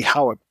just to see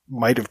how it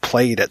might have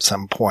played at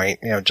some point,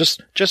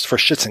 just for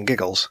shits and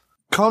giggles.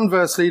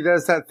 Conversely,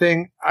 there's that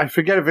thing, I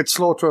forget if it's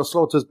Slaughter or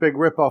Slaughter's big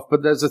ripoff,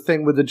 but there's a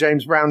thing with the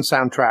James Brown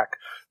soundtrack.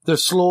 The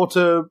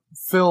Slaughter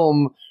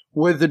film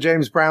with the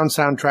James Brown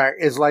soundtrack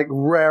is like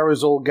rare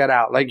as all get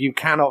out. Like you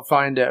cannot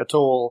find it at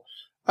all.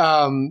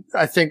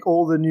 I think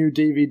all the new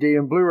DVD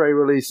and Blu-ray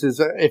releases,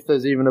 if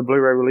there's even a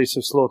Blu-ray release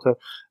of Slaughter,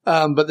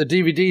 but the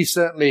DVD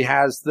certainly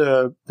has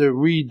the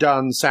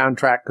redone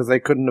soundtrack because they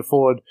couldn't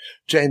afford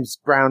James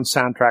Brown's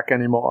soundtrack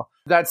anymore.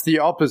 That's the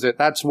opposite.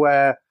 That's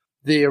where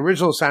the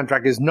original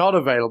soundtrack is not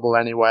available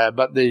anywhere,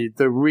 but the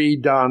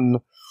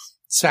redone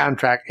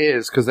soundtrack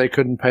is because they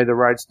couldn't pay the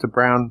rights to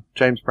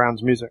James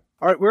Brown's music.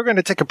 All right, we're going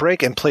to take a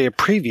break and play a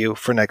preview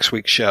for next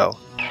week's show.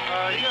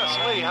 Yes,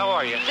 lady, how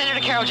are you? Senator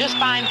Carroll, just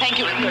fine, thank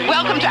you.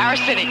 Welcome to our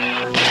city.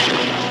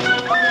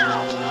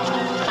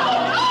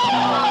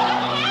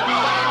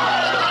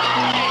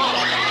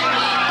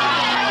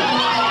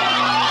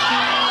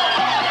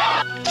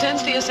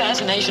 Since the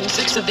assassination,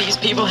 6 of these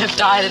people have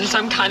died in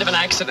some kind of an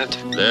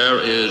accident. There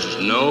is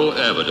no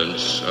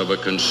evidence of a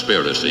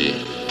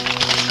conspiracy.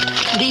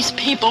 These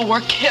people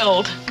were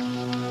killed.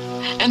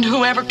 And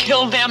whoever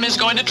killed them is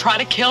going to try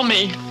to kill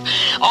me.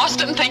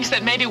 Austin thinks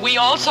that maybe we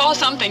all saw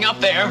something up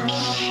there.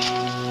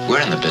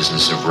 We're in the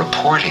business of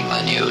reporting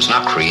the news,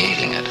 not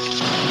creating it.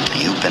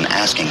 You've been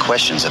asking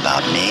questions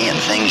about me and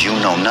things you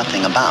know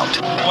nothing about.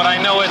 What I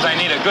know is I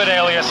need a good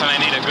alias and I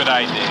need a good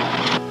ID.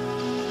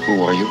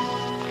 Who are you?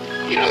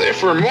 There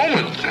for a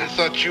moment, I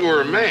thought you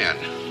were a man.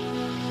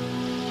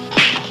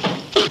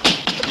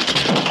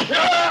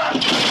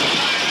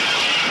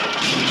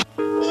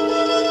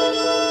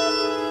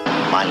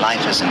 My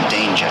life is in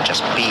danger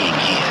just being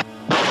here.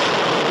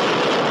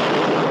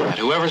 And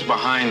whoever's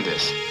behind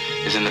this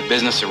is in the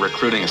business of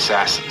recruiting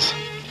assassins.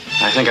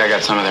 I think I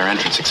got some of their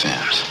entrance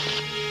exams.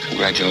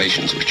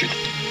 Congratulations, Richard.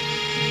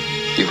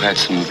 You had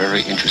some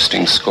very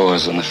interesting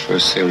scores on the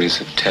first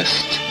series of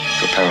tests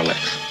for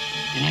parallax.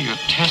 Your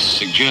tests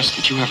suggest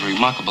that you have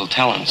remarkable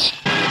talents.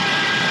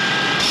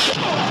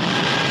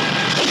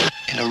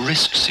 In a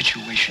risk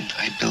situation,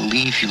 I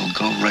believe you'll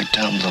go right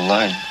down the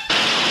line.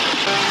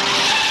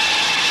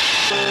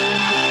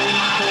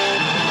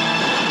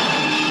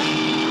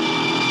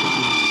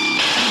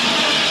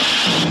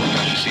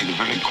 You see, the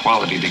very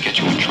quality that gets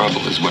you in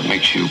trouble is what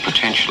makes you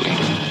potentially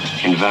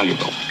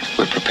invaluable.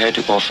 We're prepared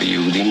to offer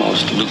you the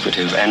most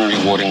lucrative and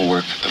rewarding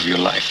work of your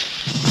life.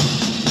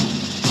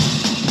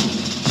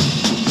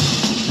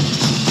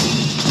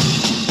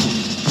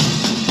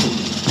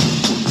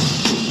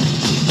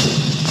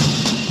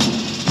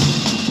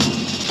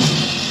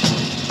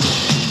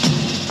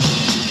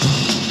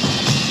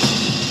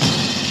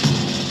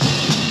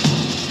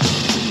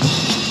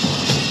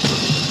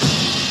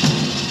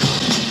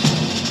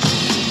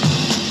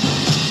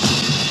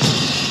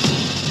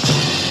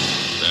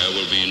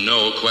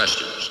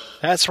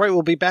 That's right.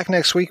 We'll be back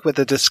next week with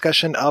a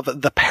discussion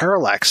of the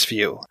Parallax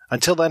View.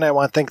 Until then, I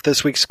want to thank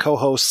this week's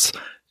co-hosts,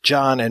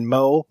 John and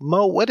Moe.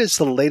 Moe, what is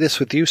the latest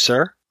with you,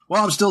 sir?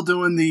 Well, I'm still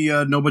doing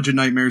the No Budget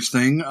Nightmares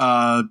thing.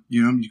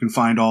 You can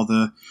find all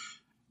the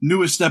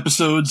newest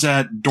episodes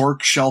at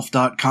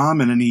dorkshelf.com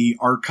and any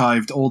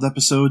archived old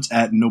episodes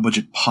at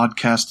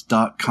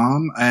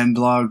nobudgetpodcast.com. And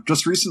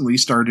just recently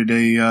started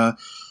a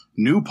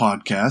new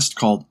podcast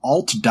called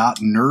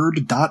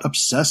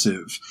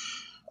alt.nerd.obsessive,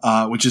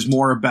 which is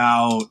more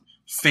about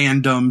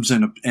fandoms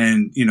and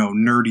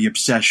nerdy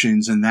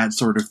obsessions and that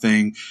sort of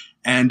thing.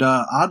 And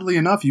oddly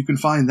enough, you can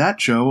find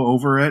that show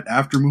over at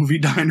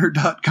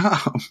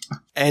aftermoviediner.com.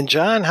 And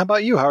John, how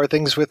about you? How are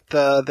things with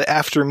the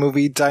After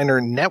Movie Diner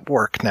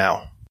Network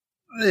now?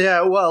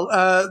 Yeah, well,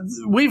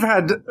 we've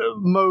had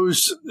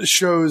Moe's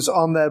shows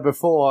on there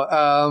before.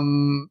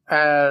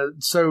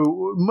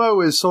 So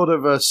Moe is sort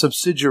of a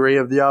subsidiary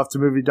of the After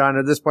Movie Diner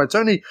at this point.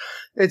 When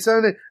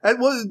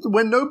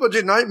No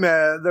Budget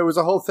Nightmare, there was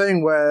a whole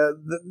thing where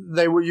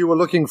you were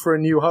looking for a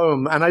new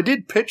home. And I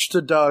did pitch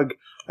to Doug.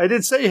 I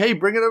did say, hey,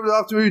 bring it over to the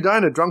After Movie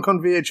Diner, Drunk on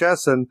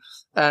VHS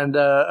and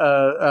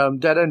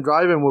Dead End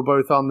Drive-In were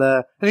both on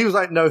there. And he was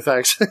like, no,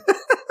 thanks.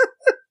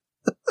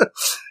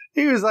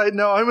 He was like,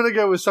 no, I'm going to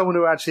go with someone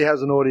who actually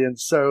has an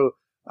audience. So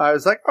I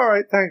was like, all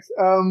right, thanks.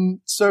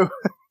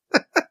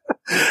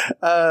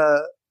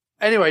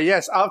 Anyway,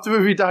 yes,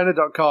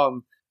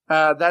 aftermoviediner.com.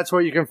 That's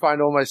where you can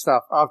find all my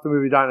stuff,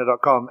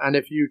 aftermoviediner.com. And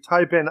if you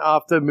type in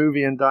After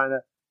Movie and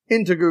Diner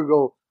into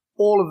Google,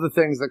 all of the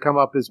things that come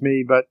up is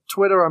me. But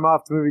Twitter, I'm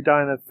After Movie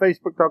Diner,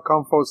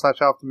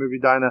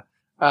 facebook.com/aftermoviediner.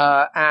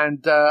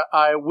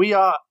 We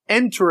are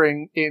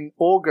entering in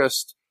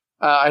August.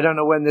 I don't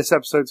know when this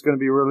episode's going to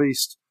be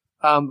released.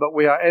 But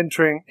we are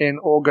entering in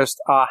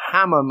August our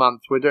Hammer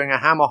month. We're doing a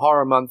Hammer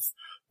Horror month.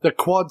 The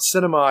Quad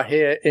Cinema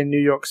here in New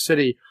York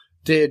City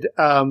did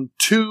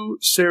 2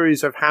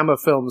 series of Hammer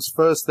films.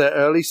 First, their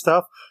early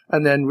stuff,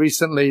 and then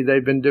recently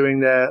they've been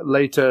doing their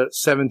later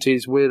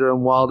 70s weirder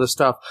and wilder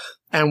stuff.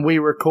 And we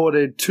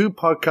recorded 2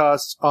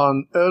 podcasts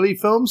on early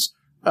films,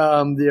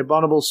 The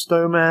Abominable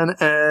Snowman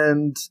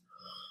and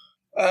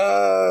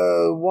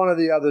one of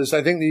the others.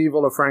 I think The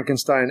Evil of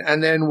Frankenstein.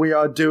 And then we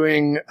are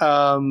doing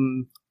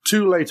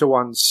 2 later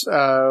ones.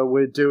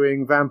 We're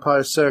doing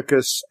Vampire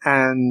Circus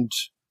and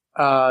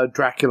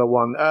Dracula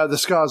one, The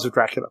Scars of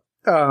Dracula,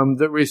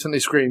 that recently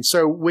screened.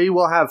 So we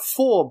will have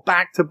 4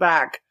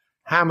 back-to-back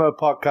Hammer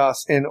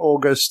podcasts in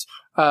August,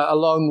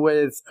 along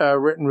with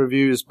written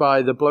reviews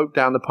by the bloke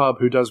down the pub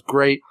who does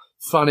great,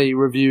 funny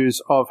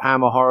reviews of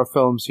Hammer horror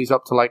films. He's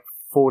up to like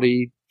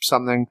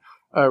 40-something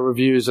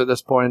reviews at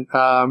this point.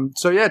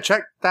 So yeah,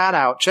 check that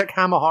out. Check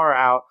Hammer Horror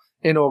out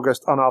in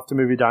August on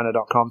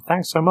aftermoviediner.com.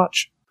 Thanks so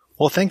much.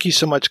 Well, thank you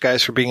so much,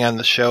 guys, for being on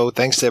the show.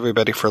 Thanks to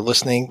everybody for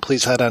listening.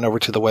 Please head on over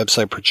to the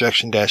website,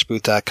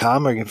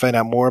 projection-booth.com, where you can find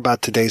out more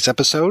about today's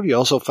episode. You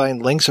also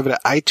find links over to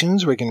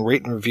iTunes, where you can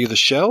rate and review the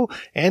show,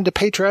 and to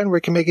Patreon, where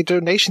you can make a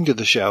donation to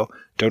the show.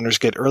 Donors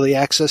get early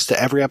access to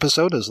every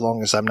episode as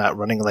long as I'm not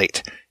running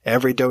late.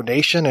 Every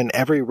donation and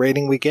every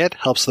rating we get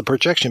helps the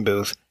Projection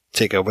Booth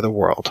take over the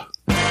world.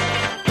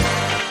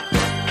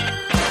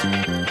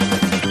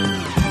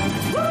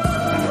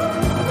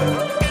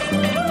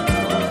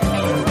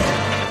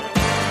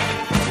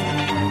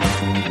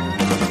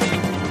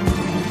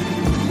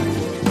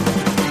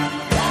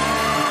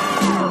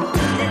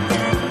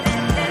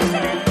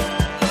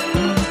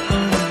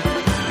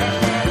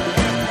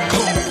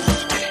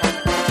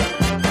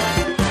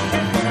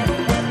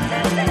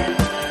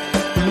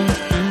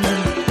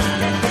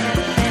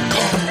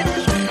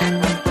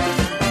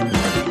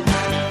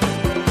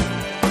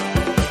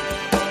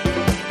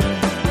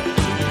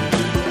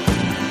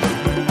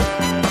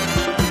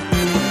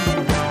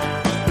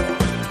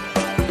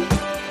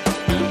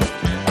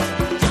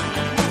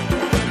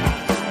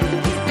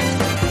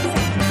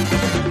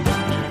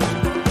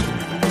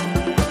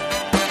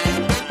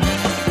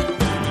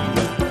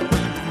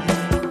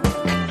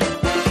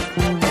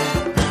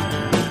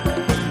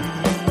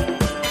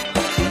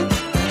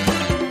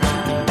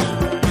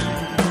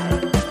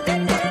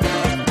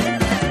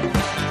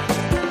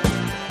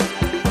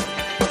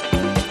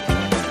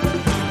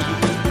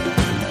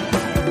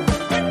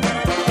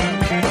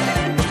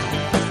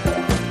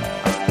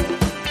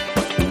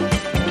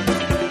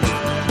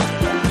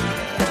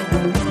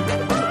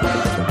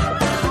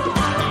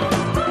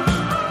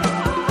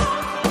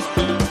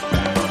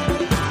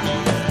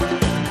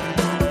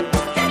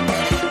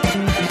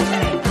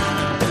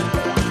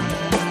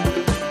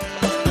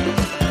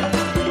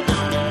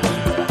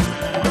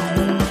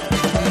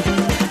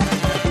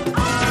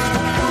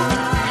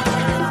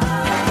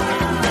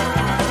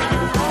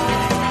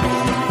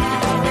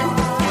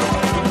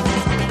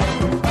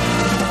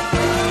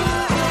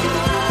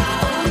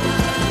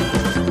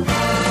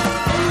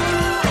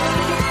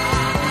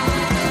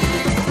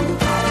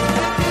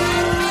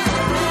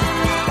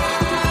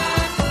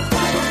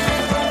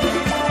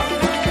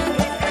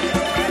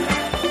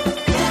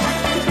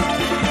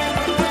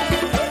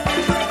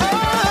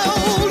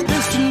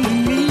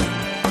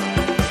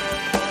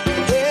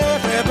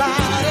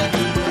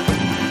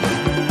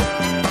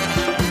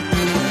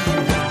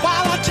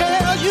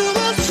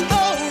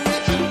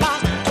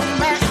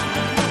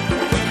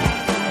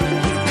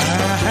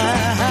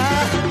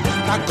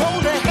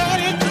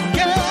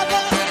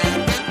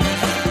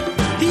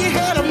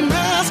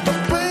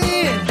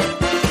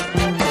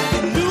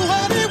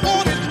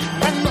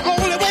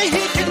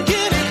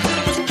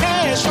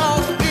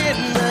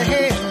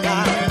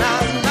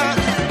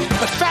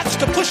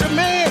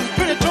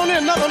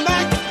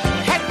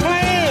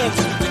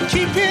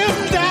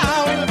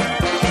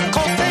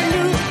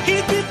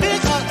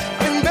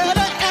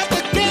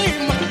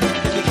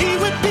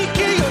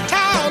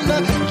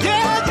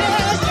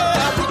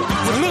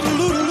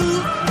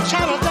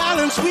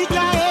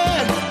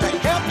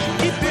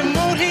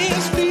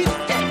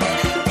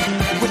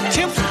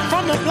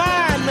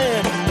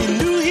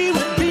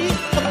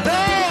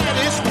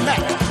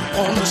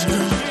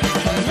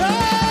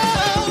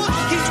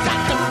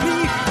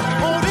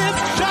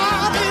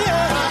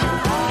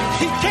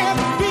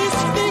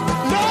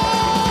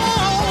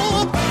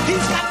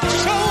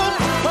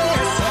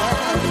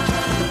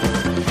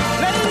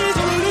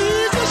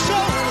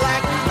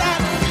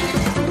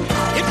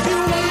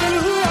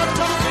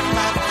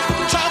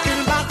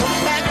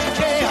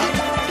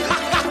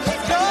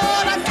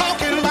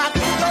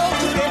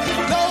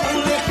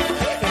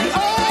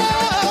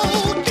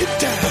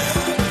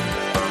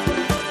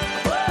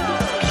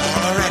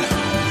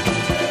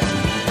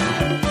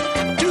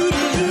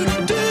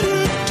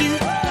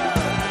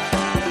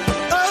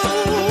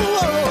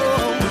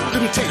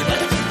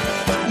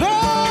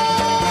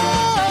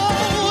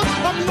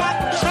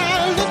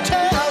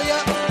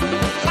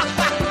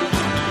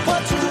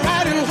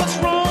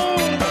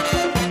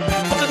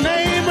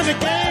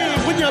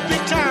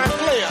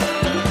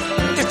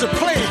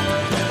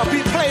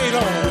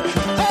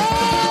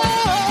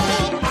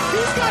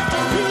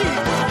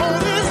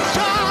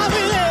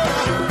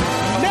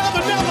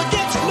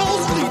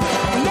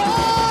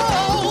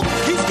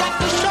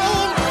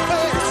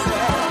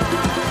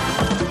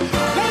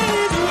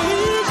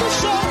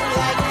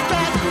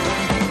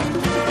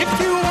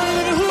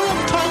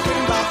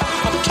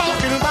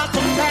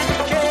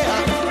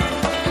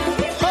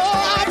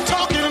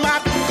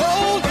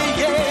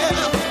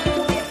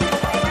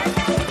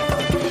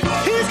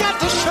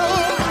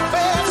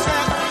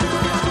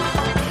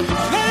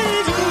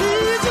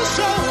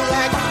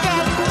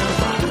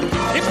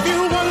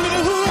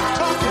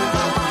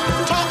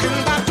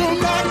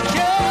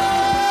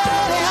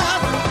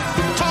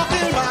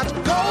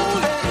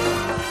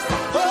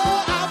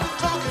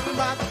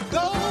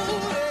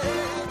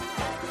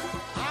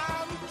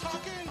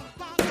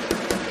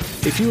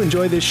 you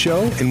enjoy this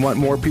show and want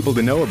more people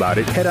to know about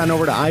it, head on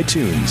over to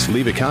iTunes,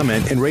 leave a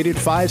comment, and rate it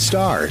 5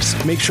 stars.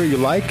 Make sure you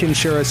like and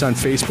share us on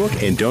Facebook,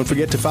 and don't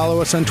forget to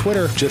follow us on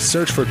Twitter. Just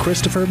search for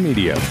Christopher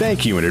Media.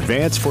 Thank you in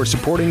advance for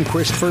supporting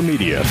Christopher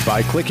Media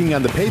by clicking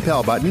on the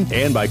PayPal button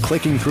and by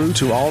clicking through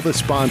to all the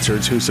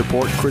sponsors who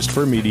support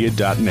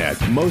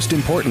ChristopherMedia.net. Most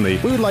importantly,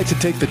 we would like to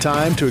take the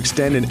time to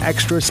extend an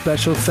extra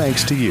special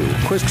thanks to you.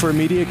 Christopher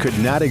Media could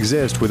not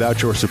exist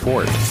without your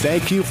support.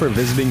 Thank you for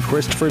visiting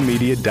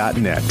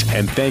ChristopherMedia.net,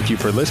 and thank you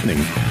for listening.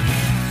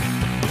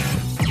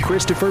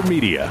 Christopher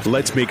Media.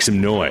 Let's make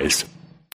some noise.